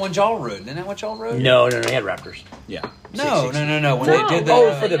 Okay. That the one y'all rode? Isn't that what y'all rode? No, they had Raptors. Yeah. No. When they did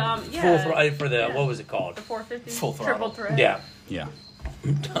the... the... for the what was it called? The 450? Full throttle. Triple threat? Yeah.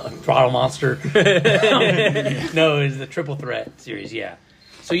 Throttle Monster. No, it was the Triple Threat series, yeah.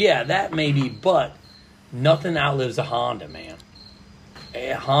 So, yeah, that may be, but nothing outlives a Honda, man.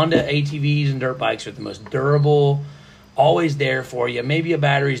 Honda ATVs and dirt bikes are the most durable, always there for you. Maybe a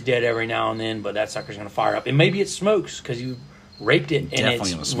battery's dead every now and then, but that sucker's going to fire up. And maybe it smokes because you raped it and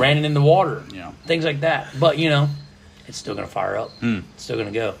it's ran it in the water. Yeah. Things like that. But, it's still going to fire up. It's still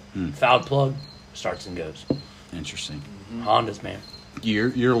going to go. Fouled plug, starts and goes. Interesting. Hondas, man.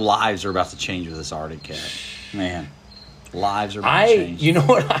 Your lives are about to change with this Arctic Cat, man. Lives are about to change. You know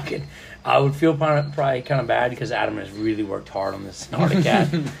what? I would feel probably kind of bad because Adam has really worked hard on this Arctic Cat,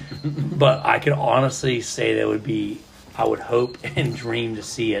 but I could honestly say that would be. I would hope and dream to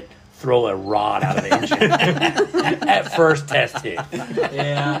see it throw a rod out of the engine at first test hit.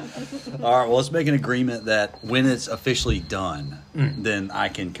 Yeah. All right. Well, let's make an agreement that when it's officially done, then I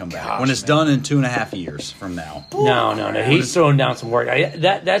can come back. When it's done in 2.5 years from now. No. He's throwing down some work.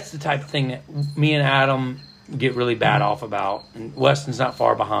 That's the type of thing that me and Adam get really bad off about, and Weston's not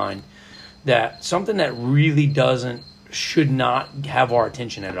far behind. That something that really should not have our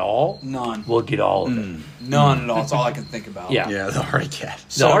attention at all. None. We'll get all of it. None at all. That's all I can think about. Yeah. Yeah, the Arctic Cat.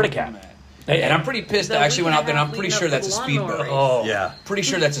 The Arctic Cat. And I'm pretty pissed. I actually went out there, and I'm pretty sure that's a speedboat. Oh, yeah. Pretty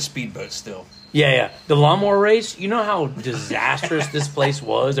sure that's a speedboat still. Yeah. The lawnmower race, you know how disastrous this place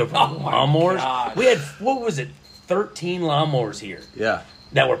was over lawnmowers? God. We had, 13 lawnmowers here. Yeah.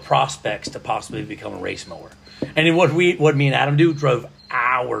 That were prospects to possibly become a race mower. And then what me and Adam do, drove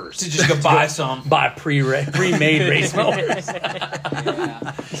hours to just go buy some. Buy pre-made race mowers.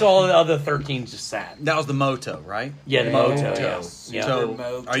 So all the other 13 just sat. That was the MowTow, right? Yeah, the MowTow. Yeah.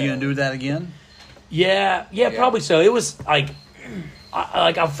 So, are you going to do that again? Yeah, probably so. It was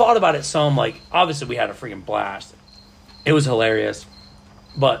I've thought about it some. Like, obviously we had a freaking blast. It was hilarious.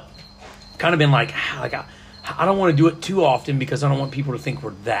 But kind of been like I don't want to do it too often because I don't want people to think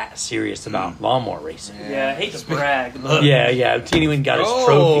we're that serious about lawnmower racing. Yeah, I hate to brag. Yeah. Teeny went and got his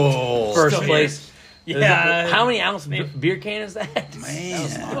trophy. First place. Yeah. How many ounce beer can is that?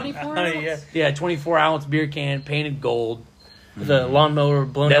 Man. 24 ounce? Yeah, 24 ounce beer can, painted gold. The lawnmower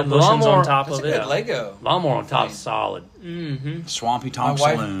blown That out bushings lawnmower- on top That's of a it. good Lego. Lawnmower on top is solid. Mm-hmm. Swampy Tonk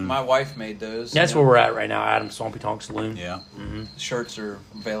Saloon. My wife made those. That's where we're at right now, Adam. Swampy Tonk Saloon. Yeah. Shirts are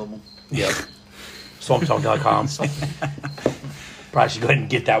available. Yep. SwampyTonk.com. Probably should go ahead and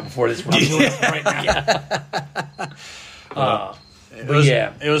get that before this runs right now.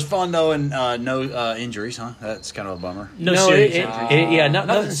 It was fun though, and no injuries, huh? That's kind of a bummer. No serious injuries.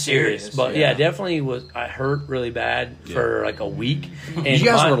 Nothing serious, but definitely was. I hurt really bad for like a week. And you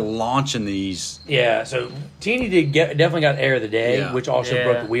guys were launching these. Yeah, so Teeny definitely got air of the day, which also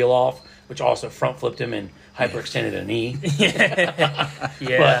broke the wheel off, which also front flipped him and hyperextended a knee.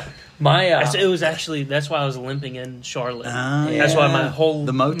 Yeah. But it was actually, that's why I was limping in Charlotte. Yeah. That's why my whole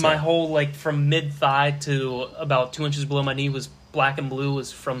MowTow. from mid thigh to about 2 inches below my knee was black and blue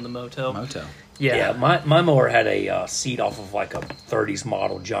was from the MowTow. MowTow. Yeah, my mower had a seat off of like a 30s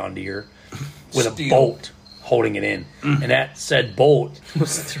model John Deere with a bolt holding it in. And that said bolt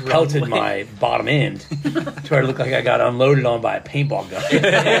pelted my bottom end to where it looked like I got unloaded on by a paintball gun.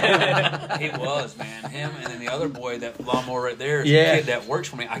 It was, man. Him and then the other boy, that lawnmower right there, is the kid that works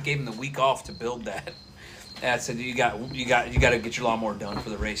for me. I gave him the week off to build that. And I said, you got to get your lawnmower done for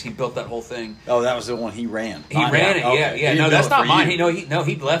the race. He built that whole thing. Oh, that was the one he ran. He ran it, okay. yeah. No, that's not mine. He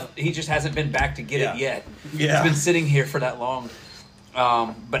left. He just hasn't been back to get it yet. Yeah. He's been sitting here for that long.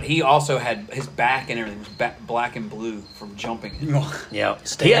 But he also had his back and everything was black and blue from jumping it. Yeah,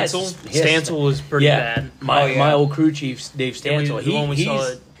 Stancil was pretty bad. My old crew chief, Dave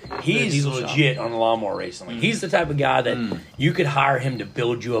Stancil, he's diesel legit on the lawnmower racing. Like, he's the type of guy that you could hire him to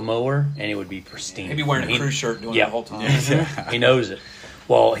build you a mower and it would be pristine. He'd be wearing a crew shirt doing it the whole time. He knows it.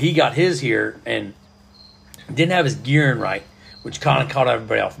 Well, he got his here and didn't have his gearing right, which kind of caught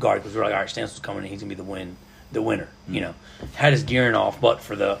everybody off guard because we were like, all right, Stancil's coming and he's going to be the winner. You know, had his gearing off, but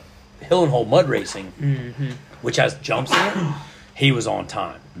for the hill and hole mud racing, which has jumps in it, he was on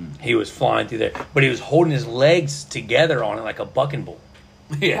time. He was flying through there, but he was holding his legs together on it like a bucking bull.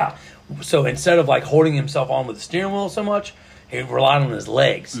 Yeah. So instead of like holding himself on with the steering wheel so much, he relied on his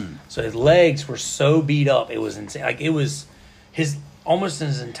legs. So his legs were so beat up, it was insane. Like it was almost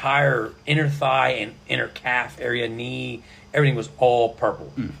his entire inner thigh and inner calf area, knee. Everything was all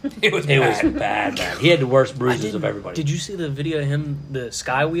purple. It was bad. He had the worst bruises of everybody. Did you see the video of him, the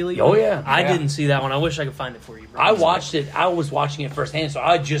sky wheelie? Oh, yeah. I didn't see that one. I wish I could find it for you, bro. I watched it. I was watching it firsthand, so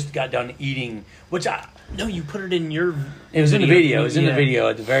I just got done eating, No, you put it in your... It was in the video. It was in the video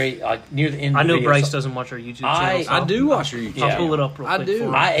at the very, near the end of the video. I know Bryce doesn't watch our YouTube channel. I do watch your YouTube channel. I'll pull it up real quick. I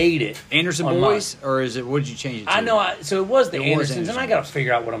do. I ate it. Anderson Boys? Or is it, what did you change it to? I know. So it was the Andersons, and I got to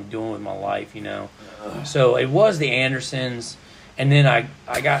figure out what I'm doing with my life, you know. So it was the Andersons, and then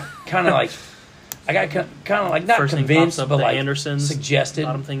I got kind of like... not First convinced, up, but the like Andersons, suggested.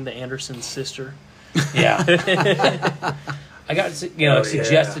 Bottom thing, the Andersons' sister. Yeah. I got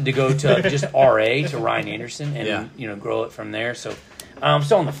suggested to go to just RA to Ryan Anderson and grow it from there. So I'm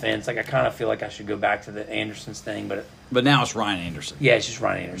still on the fence. Like I kind of feel like I should go back to the Andersons thing, but now it's Ryan Anderson. Yeah, it's just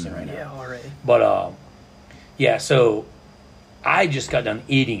Ryan Anderson right now. Yeah, RA. But so I just got done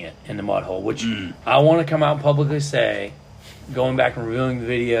eating it in the mud hole, which I want to come out and publicly say, going back and reviewing the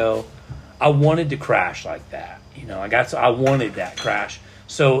video, I wanted to crash like that. You know, I wanted that crash.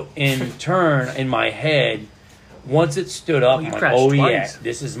 So in turn, in my head, once it stood up, I'm like, oh yeah,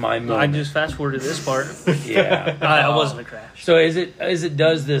 this is my moment. I just fast forwarded this part. Yeah. I wasn't a crash. So as it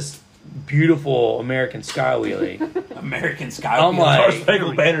does this beautiful American sky wheelie, American Sky. I'm like,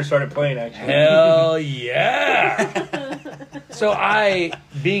 Spangled Banner started playing, actually. hell yeah. So I,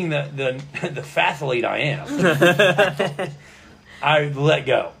 being the fathlete I am, I let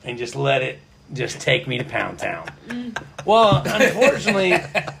go and just let it just take me to Pound Town. Well, unfortunately,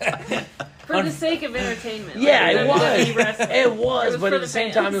 For the sake of entertainment. yeah, like, it was. WWE wrestling. It was, but for at the the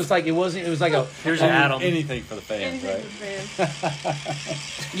same fans. time, it was like a Here's Adam. Anything for the fans, Anything right? for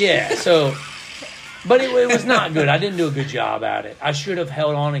fans. yeah. So, but it was not good. I didn't do a good job at it. I should have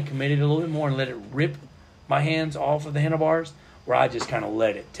held on and committed a little bit more and let it rip my hands off of the handlebars, where I just kind of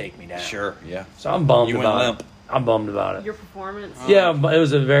let it take me down. Sure, yeah. So I'm bummed You went about limp. it. I'm bummed about it. Your performance. Yeah, but it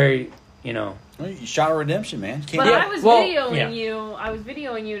was a very, Well, you shot a redemption, man. Can't But Yeah, I was well, videoing yeah. you. I was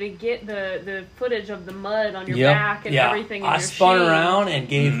videoing you to get the footage of the mud on your Yep. back and Yeah. everything. I in your spun shoes. around and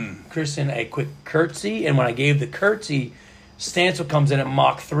gave Krysten a quick curtsy, and when I gave the curtsy, Stancil comes in at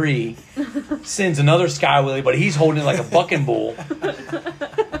Mach 3, sends another sky wheelie, but he's holding it like a bucking bull.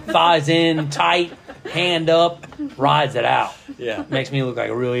 Thighs in, tight, hand up, rides it out. Yeah. Makes me look like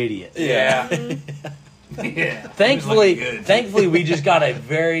a real idiot. Yeah. Yeah. Thankfully, we just got a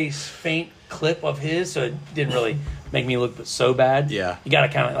very faint clip of his, so it didn't really make me look so bad. Yeah. You got to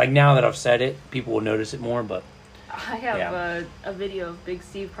kind of, like, now that I've said it, people will notice it more, but I have Yeah. a video of Big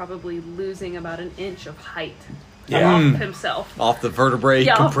Steve probably losing about an inch of height Yeah. off himself. Off the vertebrae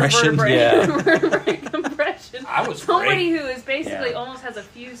compression. Off the Yeah. vertebrae compression. I was Somebody great. who is basically Yeah. almost has a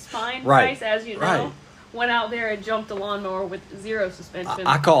fused spine, Right. Bryce, as you know, Right. went out there and jumped a lawnmower with zero suspension.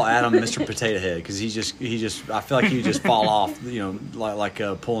 I call Adam Mr. Potato Head because he just I feel like he would just fall off,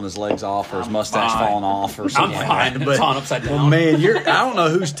 like pulling his legs off or his mustache fine. falling off or something I'm like fine. that. It's on upside down. Well, man, I don't know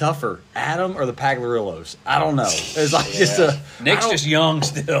who's tougher, Adam or the Pagliarillos. I don't know. It's like just Nick's just young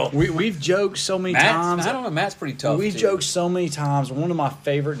still. we've joked so many times. I don't know. Matt's pretty tough. We've too. joked so many times. One of my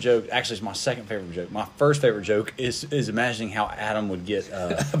favorite jokes, actually, it's my second favorite joke. My first favorite joke is imagining how Adam would get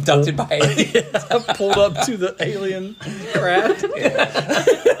abducted by aliens. pulled up to the alien craft.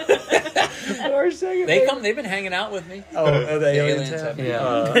 Our second favorite- They've been hanging out with me. Oh, the aliens aliens have.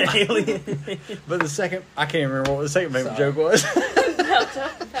 have- But the second, I can't remember what the second favorite joke was. How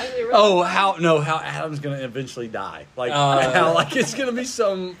tough the Pagliarillo- Oh, how Adam's gonna eventually die. Like how it's gonna be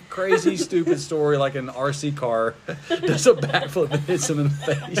some crazy stupid story like an RC car does a backflip and hits him in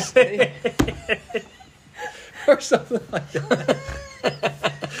the face. Or something like that.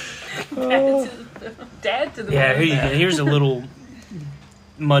 Dad to the Yeah, bone. here you go. Here's a little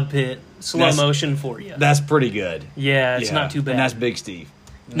mud pit, slow That's- motion for you. That's pretty good. Yeah, it's not too bad. And that's Big Steve.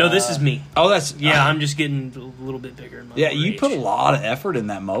 No, this is me. Oh, that's Yeah, I'm just getting a little bit bigger. In my yeah. old You age. put a lot of effort in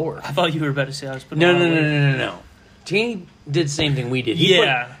that mower. I thought you were about to say I was putting. no, a lot no, of no, weight. no, no, no. Teeny did the same thing we did.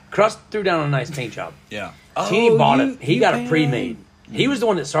 Yeah. Crust threw down a nice paint job. Yeah. Teeny bought it. He got it pre-made. He was the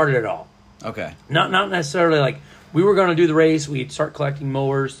one that started it all. Okay. Not necessarily like we were going to do the race. We'd start collecting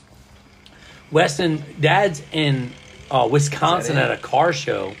mowers. Weston, Dad's in Wisconsin at a car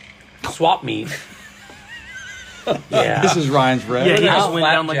show, swap meet. Yeah, This is Ryan's rep. Yeah, he How just went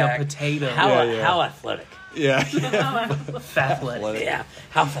down like a flapjack. potato. how athletic. Yeah. Fat leg. Yeah,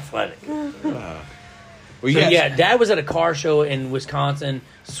 how athletic. Well, So, yes. yeah, Dad was at a car show in Wisconsin,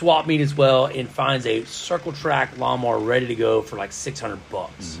 swap meet as well, and finds a circle track lawnmower ready to go for like $600.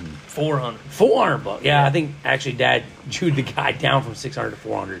 400. $400. Yeah, I think actually Dad chewed the guy down from $600 to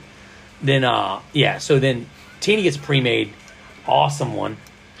 $400. Then so then Teeny gets pre-made, awesome one.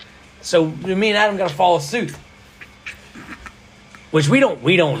 So me and Adam got to follow suit, which we don't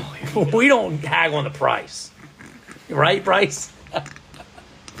haggle on the price, right, Bryce?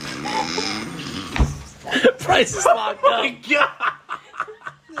 Price is locked up.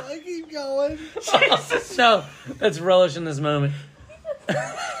 I keep going. No, let's relish in this moment. It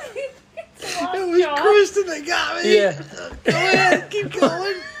was Krysten that got me. Yeah. Go ahead, keep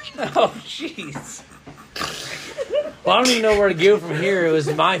going. Oh, jeez. Well, I don't even know where to go from here. It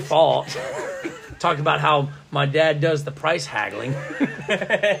was my fault. Talk about how my dad does the price haggling.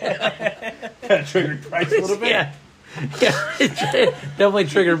 That triggered Bryce a little bit. Yeah. Yeah, it definitely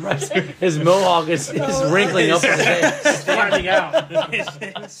triggered Bryce. His mohawk is wrinkling up in his head. Standing out. He's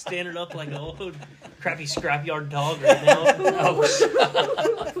standing up like an old crappy scrapyard dog right now.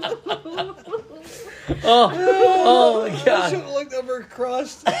 Oh my I God. should have looked over at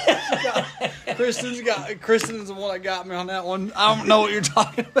Kristen Kristen's the one that got me on that one. I don't know what you're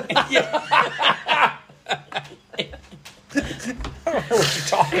talking about. I don't know what you're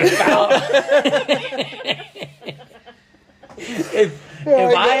talking about. If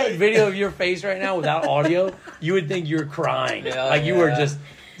I had video of your face right now without audio, you would think you're crying. You were just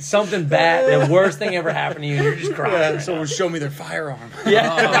something bad. The worst thing ever happened to you. You're just crying. Yeah, right someone showed me their firearm.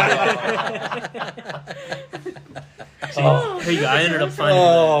 Yeah. Here you go. I ended up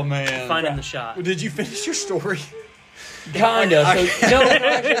finding the shot. Did you finish your story? Kind of. So, no,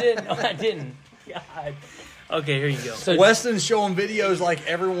 actually, I didn't. God. Okay, here you go. So Weston's showing videos like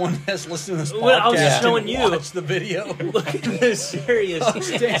everyone that's listening to this podcast. Well, I was showing you. Watch the video. Look at this.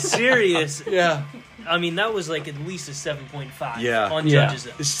 Serious. Yeah. I mean, that was like at least a 7.5 Yeah. on Yeah.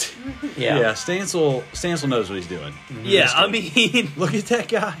 Judges. Yeah. Stancil knows what he's doing. Yeah, I mean, Look at that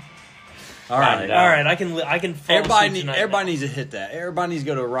guy. All right. all right, I can fall asleep tonight Everybody now. needs to hit that. Everybody needs to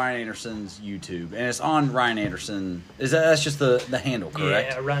go to Ryan Anderson's YouTube, and it's on Ryan Anderson. That's just the handle,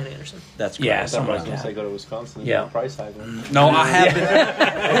 correct? Yeah, Ryan Anderson. That's correct. Yeah, Somebody something was like going to say that. go to Wisconsin and Yeah. get a price haggling. No, I have been.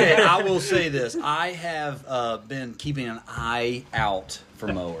 Okay, I will say this: I have been keeping an eye out for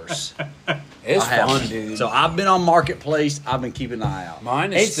mowers. It's I have. fun, dude. So I've been on Marketplace. I've been keeping an eye out.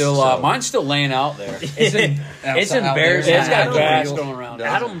 Mine is so- mine's still laying out there. It's Out there. embarrassing. It's got Adam- grass going around.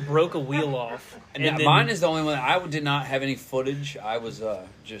 Adam broke a wheel off. And then- mine is the only one that I did not have any footage. I was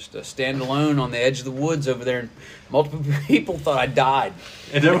just a standalone on the edge of the woods over there, and multiple people thought I died.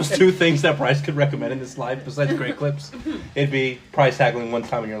 If there was two things that Bryce could recommend in this life besides great clips, it'd be price haggling one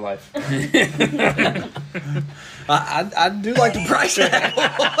time in your life. I do like the price tag.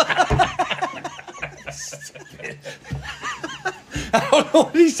 I don't know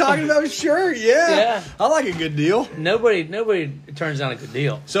what he's talking about. Sure, yeah. I like a good deal. Nobody turns down a good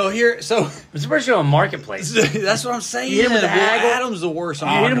deal, especially on Marketplace. That's what I'm saying. You hit him with the haggle. Adam's the worst. You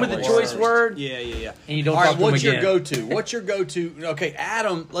hit him with the choice word, Yeah. and you don't All talk right, to him what's again. your go-to? What's your go-to? Okay,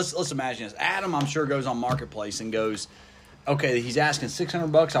 Adam. Let's imagine this. Adam, I'm sure goes on Marketplace and goes, okay, he's asking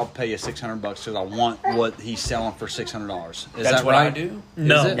 $600. I'll pay you $600 because I want what he's selling for $600. Is That's that what right? I do.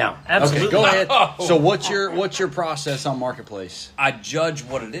 No, Is it? No. absolutely. Okay, go ahead. No. So what's your process on Marketplace? I judge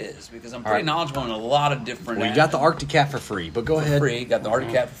what it is because I'm pretty right. knowledgeable in a lot of different. Well, you got the Arctic Cat for free, but go for ahead. free. Got the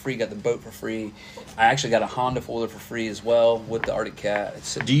Arctic Cat for free. Got the boat for free. I actually got a Honda foiler for free as well with the Arctic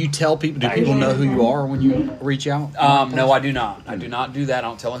Cat. Do you tell people? Do people know who you are when you reach out? No, I do not. I do not do that. I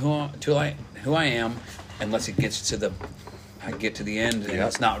don't tell them who I am unless it gets to the. I get to the end and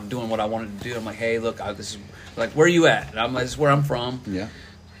it's not doing what I wanted to do. I'm like, hey, look, this is like, where are you at? And I'm like, this is where I'm from. Yeah.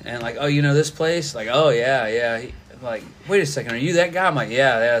 And like, oh, you know this place? Like, oh yeah. Like, wait a second, are you that guy? I'm like,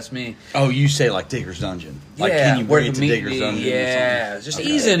 yeah, that's me. Oh, you say like Digger's Dungeon. Like, Yeah, can you where bring it the to meat Digger's be, Dungeon? yeah, or just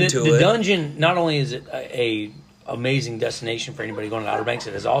something? ease into the it. dungeon, not only is it a amazing destination for anybody going to Outer Banks,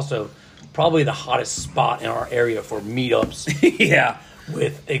 it is also probably the hottest spot in our area for meetups Yeah.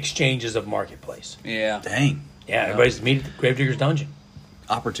 with exchanges of Marketplace. Yeah. Dang. Yeah, everybody's meet at the Gravedigger's Dungeon.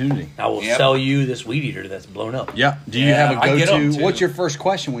 Opportunity. I will Yep. sell you this weed eater that's blown up. Yeah. Do you Yeah, have a I get 'em, go-to? too. What's your first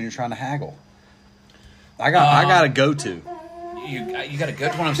question when you're trying to haggle? I got a go-to. You got a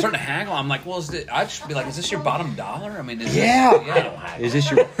good one. I'm starting to haggle. I'm like, well, I should be like, is this your bottom dollar? I mean, is Yeah. This, yeah. Is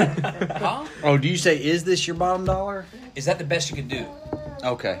this your? Huh? Oh, do you say is this your bottom dollar? Is that the best you can do?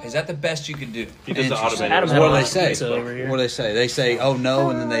 Okay. Is that the best you can do? He does the Interesting. automated. Adam had What a do lot they of say? pizza over here. What do they say? They say, oh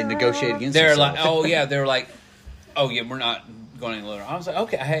no, and then they negotiate against They're themselves. like, oh yeah, they're like, oh yeah, we're not going any lower. I was like,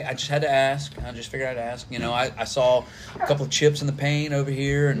 okay, hey, I just had to ask. I just figured I'd ask. You know, I saw a couple of chips in the paint over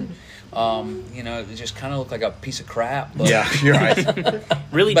here, and you know, it just kind of looked like a piece of crap. But, Yeah, you're right.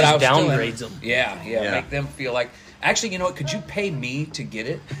 Really but I just was still downgrades them. Yeah, Yeah. make them feel like. Actually, you know what? Could you pay me to get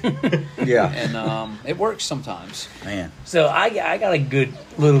it? Yeah. And it works sometimes. Man. So I got a good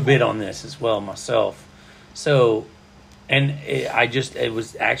little bit on this as well myself. So, and it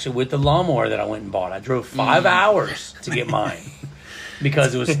was actually with the lawnmower that I went and bought. I drove 5 hours to get mine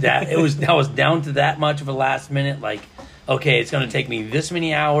because I was down to that much of a last minute. Like, okay, it's going to take me this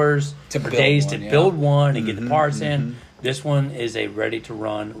many hours To for build days one, to yeah. build one and get the parts in. This one is a ready to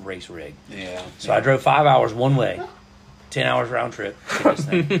run race rig. Yeah. So I drove 5 hours one way, 10 hours round trip. To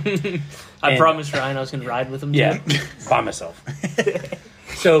get this thing. I And- promised Ryan I was going to ride with him. Yeah, too. by myself.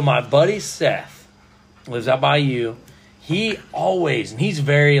 So my buddy Seth lives out by you. He always, and he's a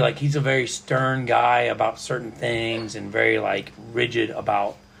very stern guy about certain things and very like rigid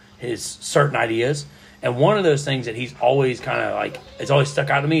about his certain ideas. And one of those things that he's always kind of like, it's always stuck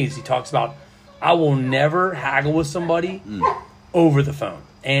out to me is he talks about, I will never haggle with somebody over the phone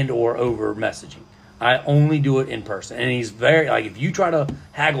and or over messaging. I only do it in person. And he's very, like, if you try to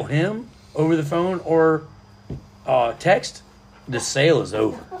haggle him over the phone or text, the sale is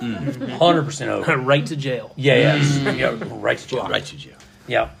over. 100% over. Right to jail. Yeah, right to jail. Right to jail.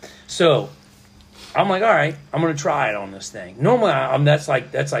 Yeah. So I'm like, all right, I'm gonna try it on this thing. Normally, that's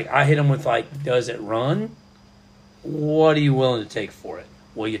like I hit him with like, does it run? What are you willing to take for it?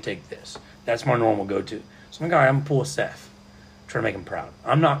 Will you take this? That's my normal go-to. So I'm like, all right, I'm gonna pull a Sept. Try to make him proud.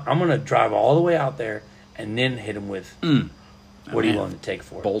 I'm gonna drive all the way out there and then hit him with, what are you willing to take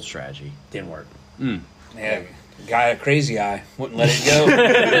for it? Bold strategy. Didn't work. Yeah, guy had a crazy eye. Wouldn't let it go.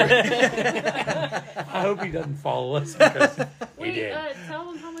 I hope he doesn't follow us because he Wait, did. tell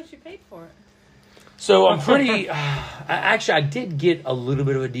them how much you paid for it. So I'm pretty. Actually, I did get a little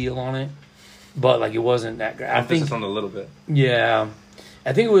bit of a deal on it, but like it wasn't that great. I think on a little bit. Yeah,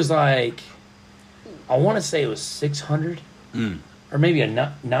 I think it was like, I want to say it was 600, or maybe a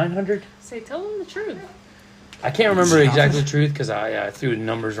 900. Say, tell them the truth. I can't remember exactly the truth because I threw the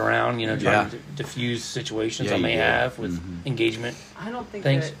numbers around, trying to diffuse situations I may have with engagement. I don't think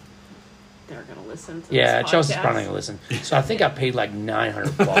Things. that they're going to listen to Yeah, this Chelsea's podcast. probably going to listen. So I think I paid like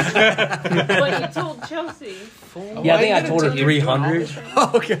 $900. But you told Chelsea. Yeah, I think I told her 300.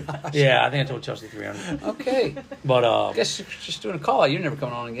 Oh, gosh. Yeah, I think I told Chelsea 300. Okay. But I guess you're just doing a call out. You're never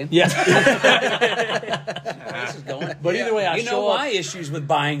coming on again. yeah. This is going. But either way, I you know show up. my issues with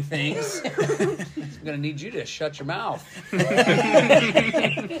buying things. I'm gonna need you to shut your mouth.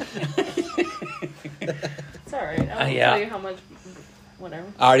 It's all right. I won't yeah. tell you how much. Whatever.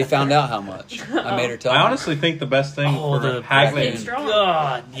 I already found out how much. I made her tell I me. honestly think the best thing for It's haggling. strong.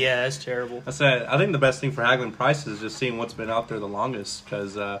 God, yeah, it's terrible. I think the best thing for haggling prices is just seeing what's been out there the longest,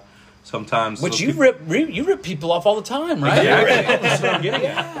 because sometimes. Which those you people- rip people off all the time, right? Yeah, that's what I'm getting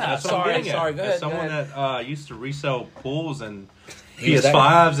at. Yeah. That's what Sorry, I'm getting sorry, at. go As ahead, someone go ahead. that used to resell pools and Hear that?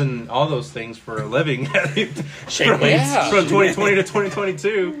 PS5s and all those things for a living from Yeah. 2020 to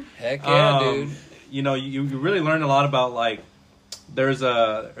 2022. Heck yeah, dude. You know, you really learn a lot about, like, there's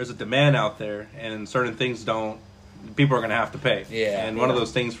a demand out there, and certain things people are going to have to pay. Yeah. And one of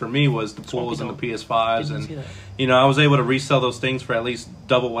those things for me was the pools and the PS5s, Didn't see and that. I was able to resell those things for at least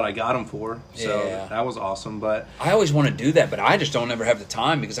double what I got them for. So Yeah. that was awesome. But I always want to do that, but I just don't ever have the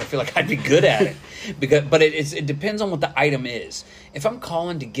time because I feel like I'd be good at it. But it depends on what the item is. If I'm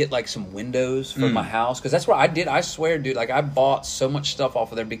calling to get like some windows for my house, because that's what I did. I swear, dude, like I bought so much stuff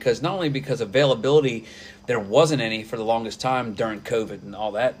off of there because not only because availability, there wasn't any for the longest time during COVID and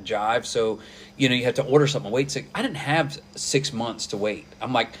all that jive. So, you have to order something. Wait, I didn't have 6 months to wait.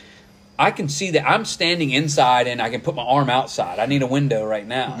 I'm like, I can see that I'm standing inside and I can put my arm outside. I need a window right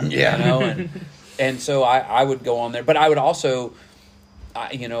now. Yeah. And so I would go on there, but I would also,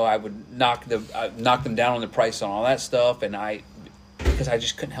 I would knock them down on the price on all that stuff, and because I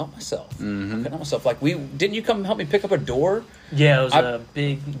just couldn't help myself. I couldn't help myself. Like didn't you come help me pick up a door? Yeah, it was a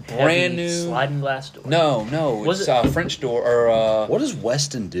big, brand heavy new sliding glass door. No, Was it's it- a French door or What does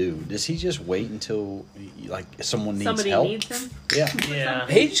Weston do? Does he just wait until like someone needs Somebody help? needs him. Yeah. Yeah,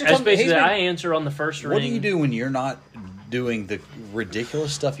 He just that's come- basically. he's been- I answer on the first ring. What do you do when you're not doing the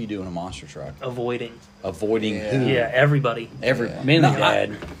ridiculous stuff you do in a monster truck? Avoiding. Avoiding Yeah. who? Yeah, everybody. Everybody. Mainly No,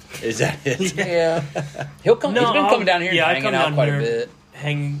 Dad. Is that it? yeah. He's been coming down here and I hanging come out down quite here, a bit.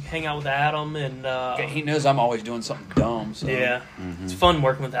 Hang out with Adam and He knows I'm always doing something dumb. So. yeah, it's fun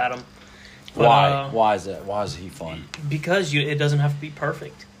working with Adam. But, Why? Why is that? Why is he fun? Because it doesn't have to be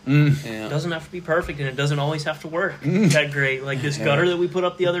perfect. Yeah. It doesn't have to be perfect, and it doesn't always have to work that great. Like this gutter that we put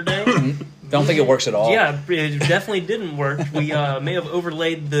up the other day. Don't think it works at all. Yeah, it definitely didn't work. We may have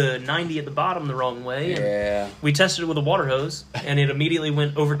overlaid the 90 at the bottom the wrong way. And Yeah. we tested it with a water hose, and it immediately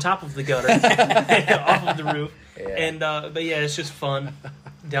went over top of the gutter, off of the roof. Yeah. And but yeah, it's just fun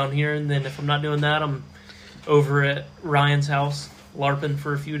down here. And then if I'm not doing that, I'm over at Ryan's house LARPing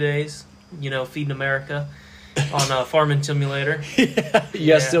for a few days. Feeding America on a farming simulator.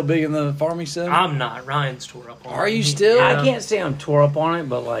 You guys still big in the farming sim? I'm not. Ryan's tore up on it. Are you still? Yeah. I can't say I'm tore up on it,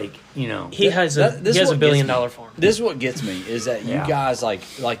 but like, He has a This is $1 what billion gets me. farm. This is what gets me is that you Yeah. guys like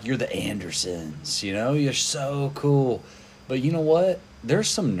you're the Andersons. You're so cool, but you know what? There's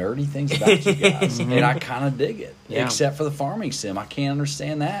some nerdy things about you guys, and I kind of dig it. Yeah. Except for the farming sim, I can't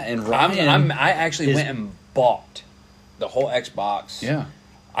understand that. And Ryan, I actually went and bought the whole Xbox. yeah.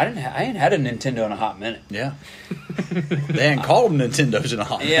 I ain't had a Nintendo in a hot minute. Yeah. They hadn't called them Nintendos in a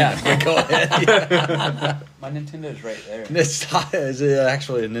hot Yeah. minute, but go ahead. Yeah. My Nintendo's right there. Is it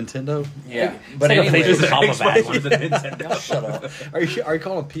actually a Nintendo? Yeah, But but like a anyway, Facebook top of that Explain one. to the Nintendo. shut up. Are you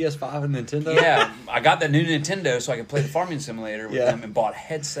calling PS5 a Nintendo? Yeah, I got the new Nintendo so I could play the farming simulator with Yeah. them, and bought a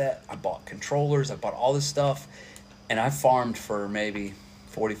headset. I bought controllers. I bought all this stuff, and I farmed for maybe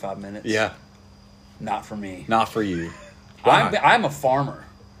 45 minutes. Yeah. Not for me. Not for you. Why? I'm a farmer.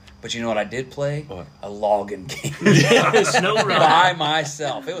 But you know what I did play? What? A logging game. Snow Runner. By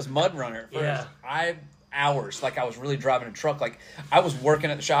myself. It was Mud Runner at first. Yeah. Hours, like I was really driving a truck. Like I was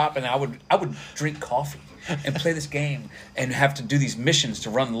working at the shop, and I would drink coffee and play this game and have to do these missions to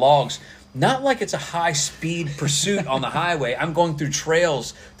run logs. Not like it's a high-speed pursuit on the highway. I'm going through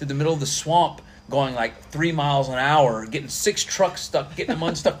trails through the middle of the swamp, going like 3 miles an hour, getting 6 trucks stuck, getting them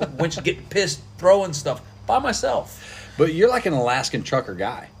unstuck with winches, getting pissed, throwing stuff by myself. But you're like an Alaskan trucker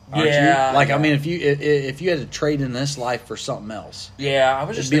guy, aren't Yeah, you? Like, yeah. I mean, if you had to trade in this life for something else, Yeah, I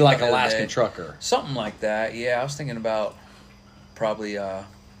was just it'd be thinking like about the other Alaskan day. trucker. Something like that. Yeah, I was thinking about probably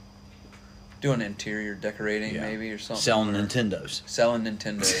doing interior decorating maybe or something. Selling Nintendos. Selling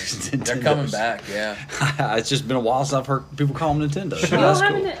Nintendos. They're Nintendos. coming back, yeah. It's just been a while since I've heard people call them Nintendos. You That's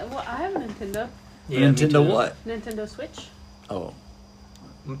don't cool. have I have a Nintendo. Yeah, me Nintendo too. what? Nintendo Switch. Oh,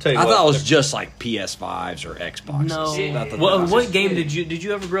 I'm tell you I what, thought it was just like PS5s or Xboxes. No. Not the- What game did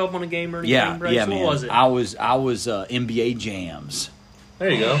you ever grow up on a game or anything? Yeah, Bryce? yeah, What man. was it? I was NBA Jams. There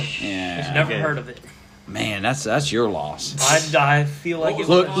you go. Yeah, Never Okay. heard of it. man, that's your loss. I feel like it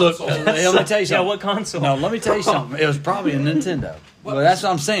Look, was. let me tell you something. Yeah, what console? No, let me tell you something. It was probably a Nintendo. Well, that's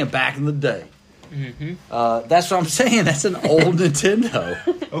what I'm saying. Back in the day. That's what I'm saying. That's an old Nintendo.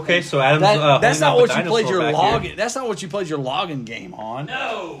 Okay, so Adam's That's not holding what up you a played dinosaur your back here. login. That's not what you played your login game on.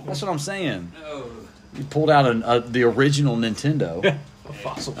 No. That's what I'm saying. No. You pulled out the original Nintendo.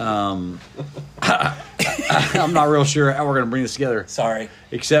 Fossil. I'm not real sure how we're going to bring this together, Sorry.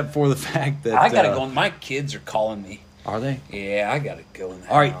 except for the fact that I gotta go. My kids are calling me. Are they? Yeah, I gotta go in the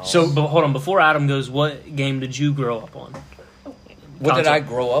All right. house. So But hold on, before Adam goes, what game did you grow up on? what did console. I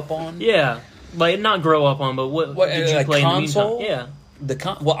grow up on? Yeah, like not grow up on, but what did you like play console? in the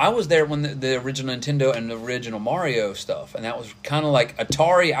meantime? Well, I was there when the original Nintendo and the original Mario stuff, and that was kind of like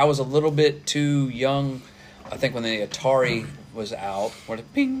Atari. I was a little bit too young, I think, when the Atari was out. Where the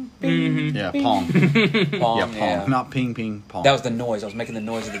ping, ping, yeah, ping, Pong. pong, Yeah, Pong. Not ping, ping, Pong. That was the noise. I was making the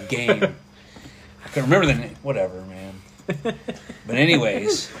noise of the game. I can remember the name. Whatever, man. But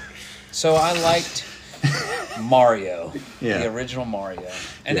anyways, so I liked Mario, Yeah. the original Mario,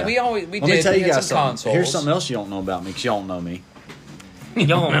 and Yeah. then we Let me did. tell We you had guys some something. consoles. Here's something else you don't know about me because you don't know me. You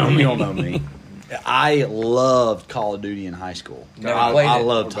don't know You me. don't know me. I loved Call of Duty in high school. Never I played it.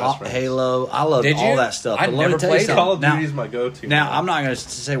 loved We're best friends. Halo. I loved Did all you? that stuff. I But let me never tell you played something. Call of Now- Duty is my go-to. Now, man. I'm not going to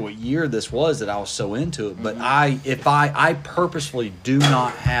say what year this was that I was so into it, but I purposefully do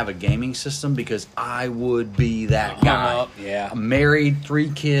not have a gaming system because I would be that guy. up, yeah. I'm married, 3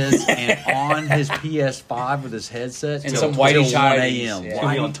 kids, and on his PS5 with his headset And till some whitey 1 tighties, a.m. yeah. Put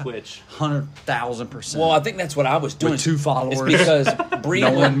me on Twitch. 100,000%. Well, I think that's what I was doing. with 2 followers. It's because Bree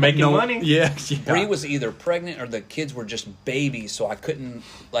no one making no, money. Yeah, Bree was either pregnant or the kids were just babies, so I couldn't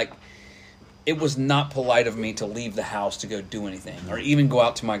it was not polite of me to leave the house to go do anything or even go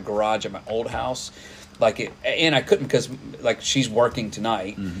out to my garage at my old house. And I couldn't because she's working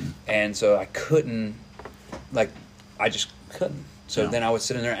tonight, and so I couldn't. I just couldn't. So then I would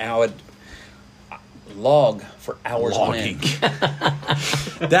sit in there and I would log for hours on logging.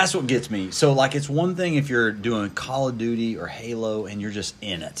 end. That's what gets me. So, it's one thing if you're doing Call of Duty or Halo and you're just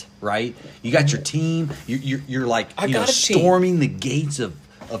in it, right? You got your team. You're I got a team. storming the gates of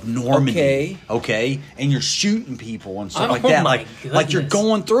Normandy. Okay. And you're shooting people and stuff Oh like that. my Like you're goodness.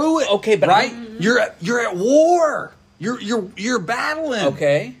 going through it. Okay, but right? You're at war. You're battling.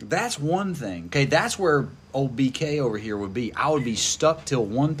 Okay. That's one thing. Okay, that's where old BK over here would be. I would be stuck till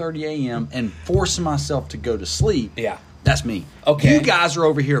 1:30 a.m. and forcing myself to go to sleep. Yeah. That's me. Okay. You guys are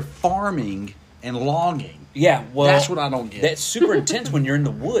over here farming and logging. Yeah, well, That's what I don't get. That's super intense when you're in the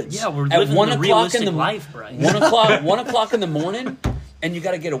woods. Yeah, we're at living 1 the o'clock realistic in the life, Bryce. 1 o'clock in the morning, and you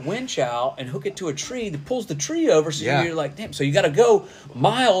got to get a winch out and hook it to a tree that pulls the tree over. So Yeah. you're like, damn. So you got to go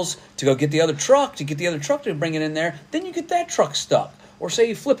miles to go get the other truck to bring it in there. Then you get that truck stuck. Or say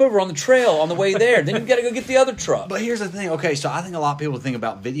you flip over on the trail on the way there. Then you got to go get the other truck. But here's the thing. Okay, so I think a lot of people think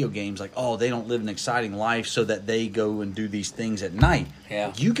about video games like, oh, they don't live an exciting life so that they go and do these things at night.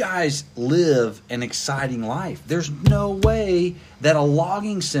 Yeah. You guys live an exciting life. There's no way that a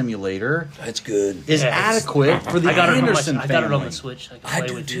logging simulator That's good. is Yeah, it's- adequate for the I got it on Anderson I family. got it on the Switch. I, can I play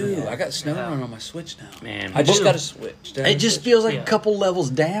do with too. you. I got Snowrunner on my Switch now. Man, I just me got too. a Switch. It just feels like Yeah. a couple levels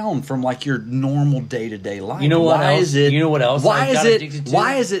down from your normal day-to-day life. You know what Why else- is it? you know what else Why I is got it? addicted to?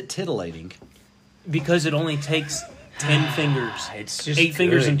 Why is it titillating? Because it only takes 10 fingers. It's just 8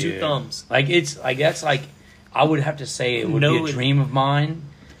 fingers good, and 2 dude. thumbs. I guess I would have to say it would be No, a dream of mine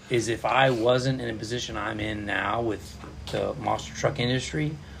is if I wasn't in a position I'm in now with the monster truck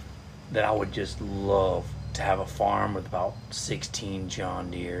industry, that I would just love to have a farm with about 16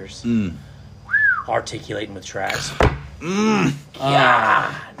 John Deeres, articulating with tracks. Man,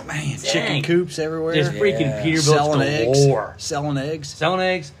 Man, chicken coops everywhere. Just freaking Peterbilt's selling eggs. galore. Selling eggs. Selling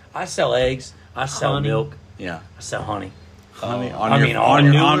eggs. I sell eggs. I sell Honey. milk. Yeah. I sell honey. Honey, I mean, on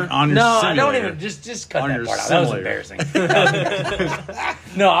your no, I don't simulator. even just cut On that your part out. That was simulator.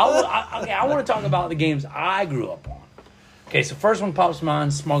 embarrassing. No, I want to talk about the games I grew up on. Okay, so first one pops to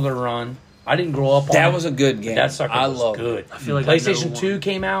mind, Smuggler Run. I didn't grow up on That it. was a good game. That sucker was love good. it. I feel like I PlayStation know 2 one.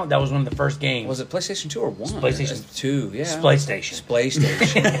 came out. That was one of the first games. Was it PlayStation 2 or 1? PlayStation 2, yeah. PlayStation.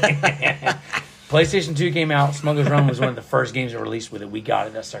 PlayStation. PlayStation 2 came out. Smuggler's Run was one of the first games that were released with it. We got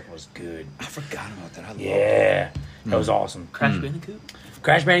it. That sucker was good. I forgot about that. I loved it. Yeah. That was awesome. Crash Bandicoot.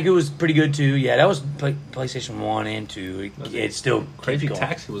 Crash Bandicoot was pretty good too. Yeah, that was PlayStation 1 and 2. It's still Crazy keeps going.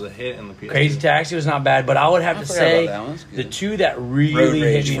 Taxi was a hit in the PS2. Crazy Taxi was not bad, but I would have to forgot say about that one. That's good. the two that Road really hit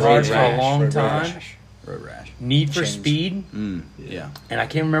Rage, me Road hard for a Rash, long Road time. Rash. Road Rash. Need for Changed. Speed, Yeah. and I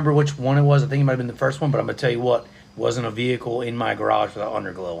can't remember which one it was. I think it might have been the first one, but I'm gonna tell you what, wasn't a vehicle in my garage with an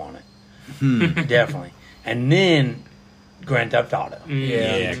underglow on it. Definitely. And then Grand Theft Auto.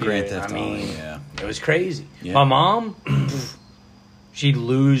 Yeah, Grand Theft I Auto. mean, Yeah. It was crazy. Yeah. My mom, she'd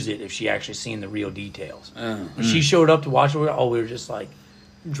lose it if she actually seen the real details. When she showed up to watch it, we were just like,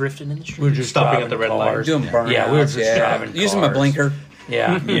 Drifting in the street. we were just Stopping driving at the the red light. cars. Doing burnouts. Yeah, we were just driving Using my cars. blinker.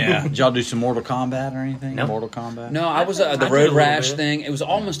 Yeah. Yeah. Did y'all do some Mortal Kombat or anything? Nope. Mortal Kombat? No, I was I the did a Road little Rash bit. thing. It was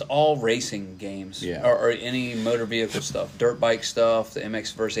almost all racing games, Yeah. or any motor vehicle stuff, dirt bike stuff, the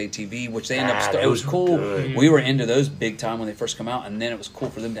MX vs ATV, which they ended up. It those was were cool. good. We were into those big time when they first come out, and then it was cool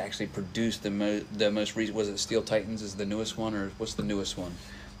for them to actually produce the most recent. Was it Steel Titans is the newest one, or what's the newest one?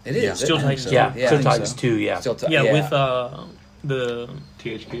 It is Yeah. isn't Steel it? Titans. Yeah, I Steel think Titans so. 2, yeah. Steel Ti- Yeah, with the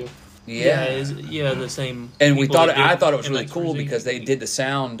THQ. the same. And we people thought that I did thought it was really MX cool versus because they ATV. did the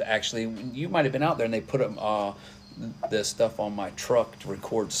sound. Actually, you might have been out there, and they put the stuff on my truck to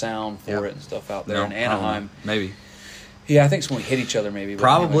record sound for Yeah. it and stuff out there No, in I don't know. Anaheim. Maybe. Yeah, I think it's when we hit each other, maybe. but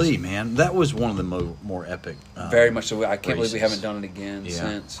Probably, anyways, man. That was one of the more epic. very much so. I can't believe we races. haven't done it again Yeah.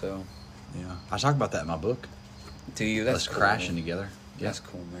 since. So, Yeah. I talk about that in my book. to you, that's Us cool. crashing together. Yeah. That's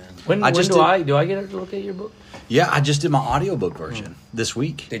cool, man. When, I just do did- I get to look at your book? Yeah, I just did my audiobook version this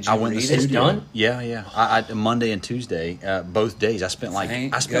week. Did you I went read to the it? studio. It's done? Yeah. I Monday and Tuesday, both days. I spent like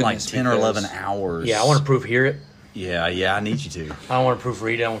Thank 10 goodness, or because- 11 hours. Yeah, I want to proofread it. Yeah, I need you to. I don't want to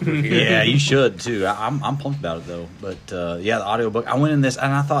proofread it. I want to proofread it. Yeah, you should too. I'm pumped about it though. But yeah, the audiobook. I went in this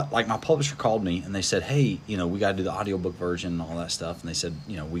and I thought, like, my publisher called me and they said, hey, we got to do the audiobook version and all that stuff. And they said,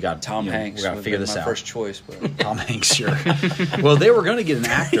 we got Tom Hanks we got to would figure be this my out. first choice, but Tom Hanks, sure. Well, they were going to get an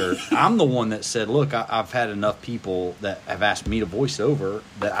actor. I'm the one that said, look, I've had enough people that have asked me to voice over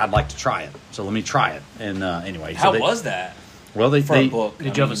that I'd like to try it. So let me try it. And anyway, how so was that Well, they for a book?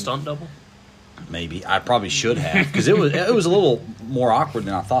 Did you have a stunt double? Maybe I probably should have because it was a little more awkward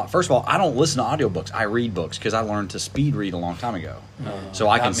than I thought. First of all, I don't listen to audiobooks. I read books because I learned to speed read a long time ago, so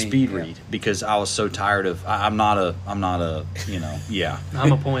I can not me, speed yeah. read because I was so tired of. I'm not a yeah.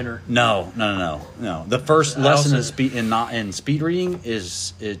 I'm a pointer. No. The first lesson also- in speed reading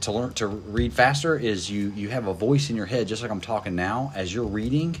is to learn to read faster. Is you have a voice in your head just like I'm talking now. As you're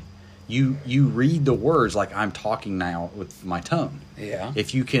reading, you read the words like I'm talking now with my tone. Yeah.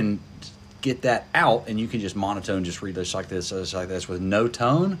 If you can get that out and you can just monotone, just read this like this with no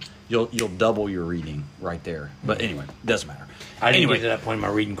tone, you'll double your reading right there. But anyway, doesn't matter. I didn't Anyway. get to that point in my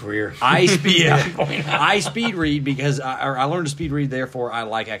reading career. I speed read because I learned to speed read. Therefore, I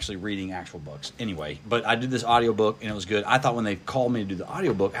like actually reading actual books. Anyway, but I did this audiobook and it was good. I thought when they called me to do the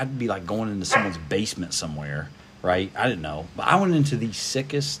audiobook, I'd be like going into someone's basement somewhere, right? I didn't know, but I went into the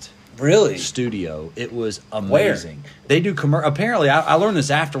sickest Really? studio. It was amazing. They do apparently I learned this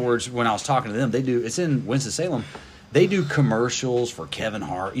afterwards when I was talking to them. They do, it's in Winston-Salem. They do commercials for Kevin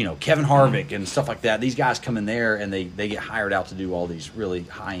Harvick and stuff like that. These guys come in there and they get hired out to do all these really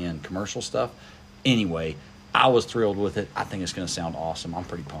high-end commercial stuff. Anyway, I was thrilled with it. I think it's going to sound awesome. I'm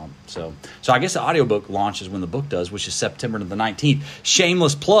pretty pumped. So I guess the audiobook launches when the book does, which is September the 19th.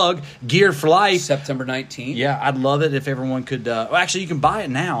 Shameless plug, Geared for Life. September 19th. Yeah, I'd love it if everyone could. Well, actually, you can buy it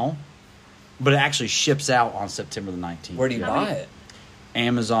now, but it actually ships out on September the 19th. Where do you How buy many- it?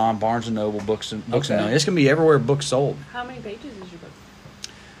 Amazon, Barnes and Noble, Books and Okay. Million. It's going to be everywhere books sold. How many pages is your book?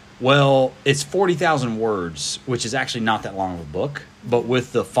 Well, it's 40,000 words, which is actually not that long of a book, but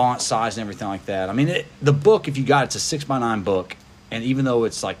with the font size and everything like that. I mean, the book, if you got it's a 6x9 book, and even though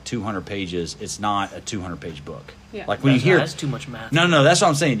it's like 200 pages, it's not a 200-page book. Yeah. Like when you hear That's too much math. No, that's what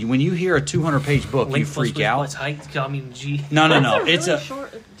I'm saying. When you hear a 200-page book, you Length plus freak width out. plus height. I mean, G. No. That's It's really a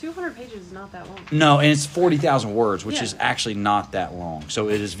short. 200 pages is not that long. no, and it's 40,000 words, which Yeah. is actually not that long. So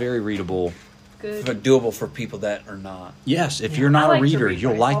it is very readable. good. but doable for people that are not. Yes, if you're not I like a to reader, read,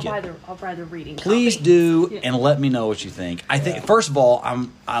 you'll Bryce. like it. I'll buy the reading. Please copy. do, Yeah. and let me know what you think. I think first of all,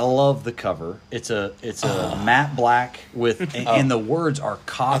 I love the cover. It's a matte black with, and the words are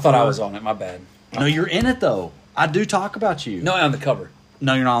copper. I thought I was on it. My bad. No, you're in it though. I do talk about you. No, on the cover.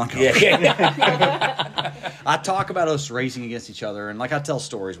 No, you're not on the cover. Yeah. I talk about us racing against each other, and like I tell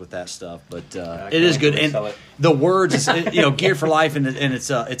stories with that stuff. But it is good, and the words, is, Geared for Life, and it's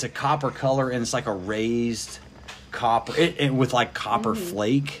a copper color, and it's like a raised copper with like copper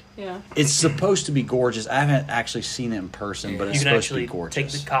flake. Yeah. It's supposed to be gorgeous. I haven't actually seen it in person, but You it's can supposed to actually be gorgeous. take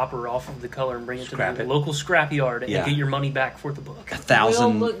the copper off of the color and bring it Scrap to it. the local scrapyard and Yeah. get your money back for the book. Will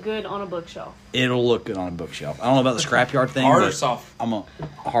 1,000. look good on a bookshelf. It'll look good on a bookshelf. I don't know about the scrapyard thing. Hard or but soft? I'm a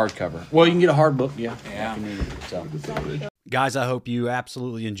hardcover. Well, you can get a hard book. Yeah. Yeah. If you need it, so. Guys, I hope you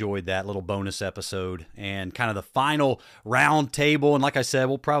absolutely enjoyed that little bonus episode and kind of the final round table. And like I said,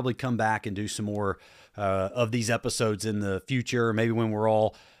 we'll probably come back and do some more of these episodes in the future, maybe when we're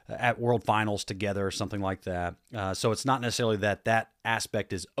all at World Finals together or something like that. So it's not necessarily that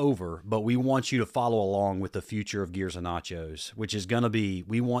aspect is over, but we want you to follow along with the future of Gears and Nachos, which is going to be,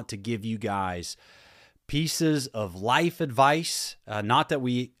 we want to give you guys pieces of life advice, not that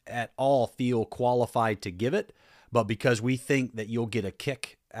we at all feel qualified to give it, but because we think that you'll get a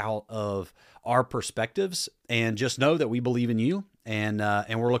kick out of our perspectives, and just know that we believe in you, and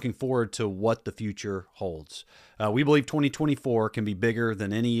we're looking forward to what the future holds. We believe 2024 can be bigger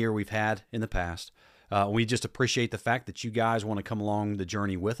than any year we've had in the past. We just appreciate the fact that you guys want to come along the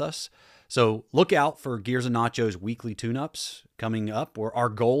journey with us. So look out for Gears and Nachos weekly tune-ups coming up. Our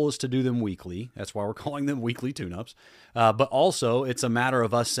goal is to do them weekly. That's why we're calling them weekly tune-ups. But also, it's a matter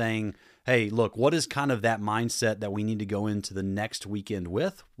of us saying, hey, look, what is kind of that mindset that we need to go into the next weekend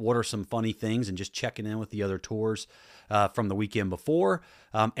with? What are some funny things? And just checking in with the other tours from the weekend before.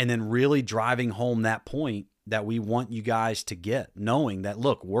 And then really driving home that point that we want you guys to get, knowing that,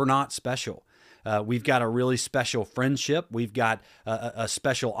 look, we're not special. We've got a really special friendship. We've got a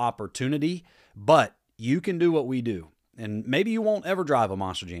special opportunity, but you can do what we do. And maybe you won't ever drive a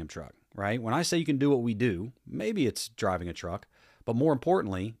Monster Jam truck, right? When I say you can do what we do, maybe it's driving a truck, but more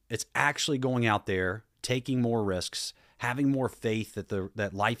importantly, it's actually going out there, taking more risks, having more faith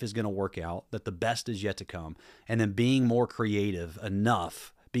that life is going to work out, that the best is yet to come, and then being creative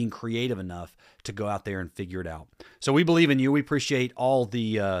enough to go out there and figure it out. So we believe in you. We appreciate all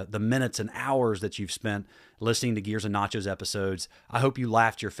the minutes and hours that you've spent listening to Gears and Nachos episodes. I hope you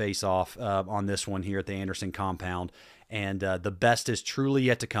laughed your face off on this one here at the Anderson compound. And the best is truly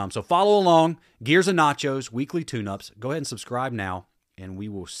yet to come. So follow along, Gears and Nachos, weekly tune-ups. Go ahead and subscribe now, and we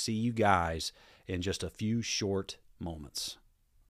will see you guys in just a few short moments.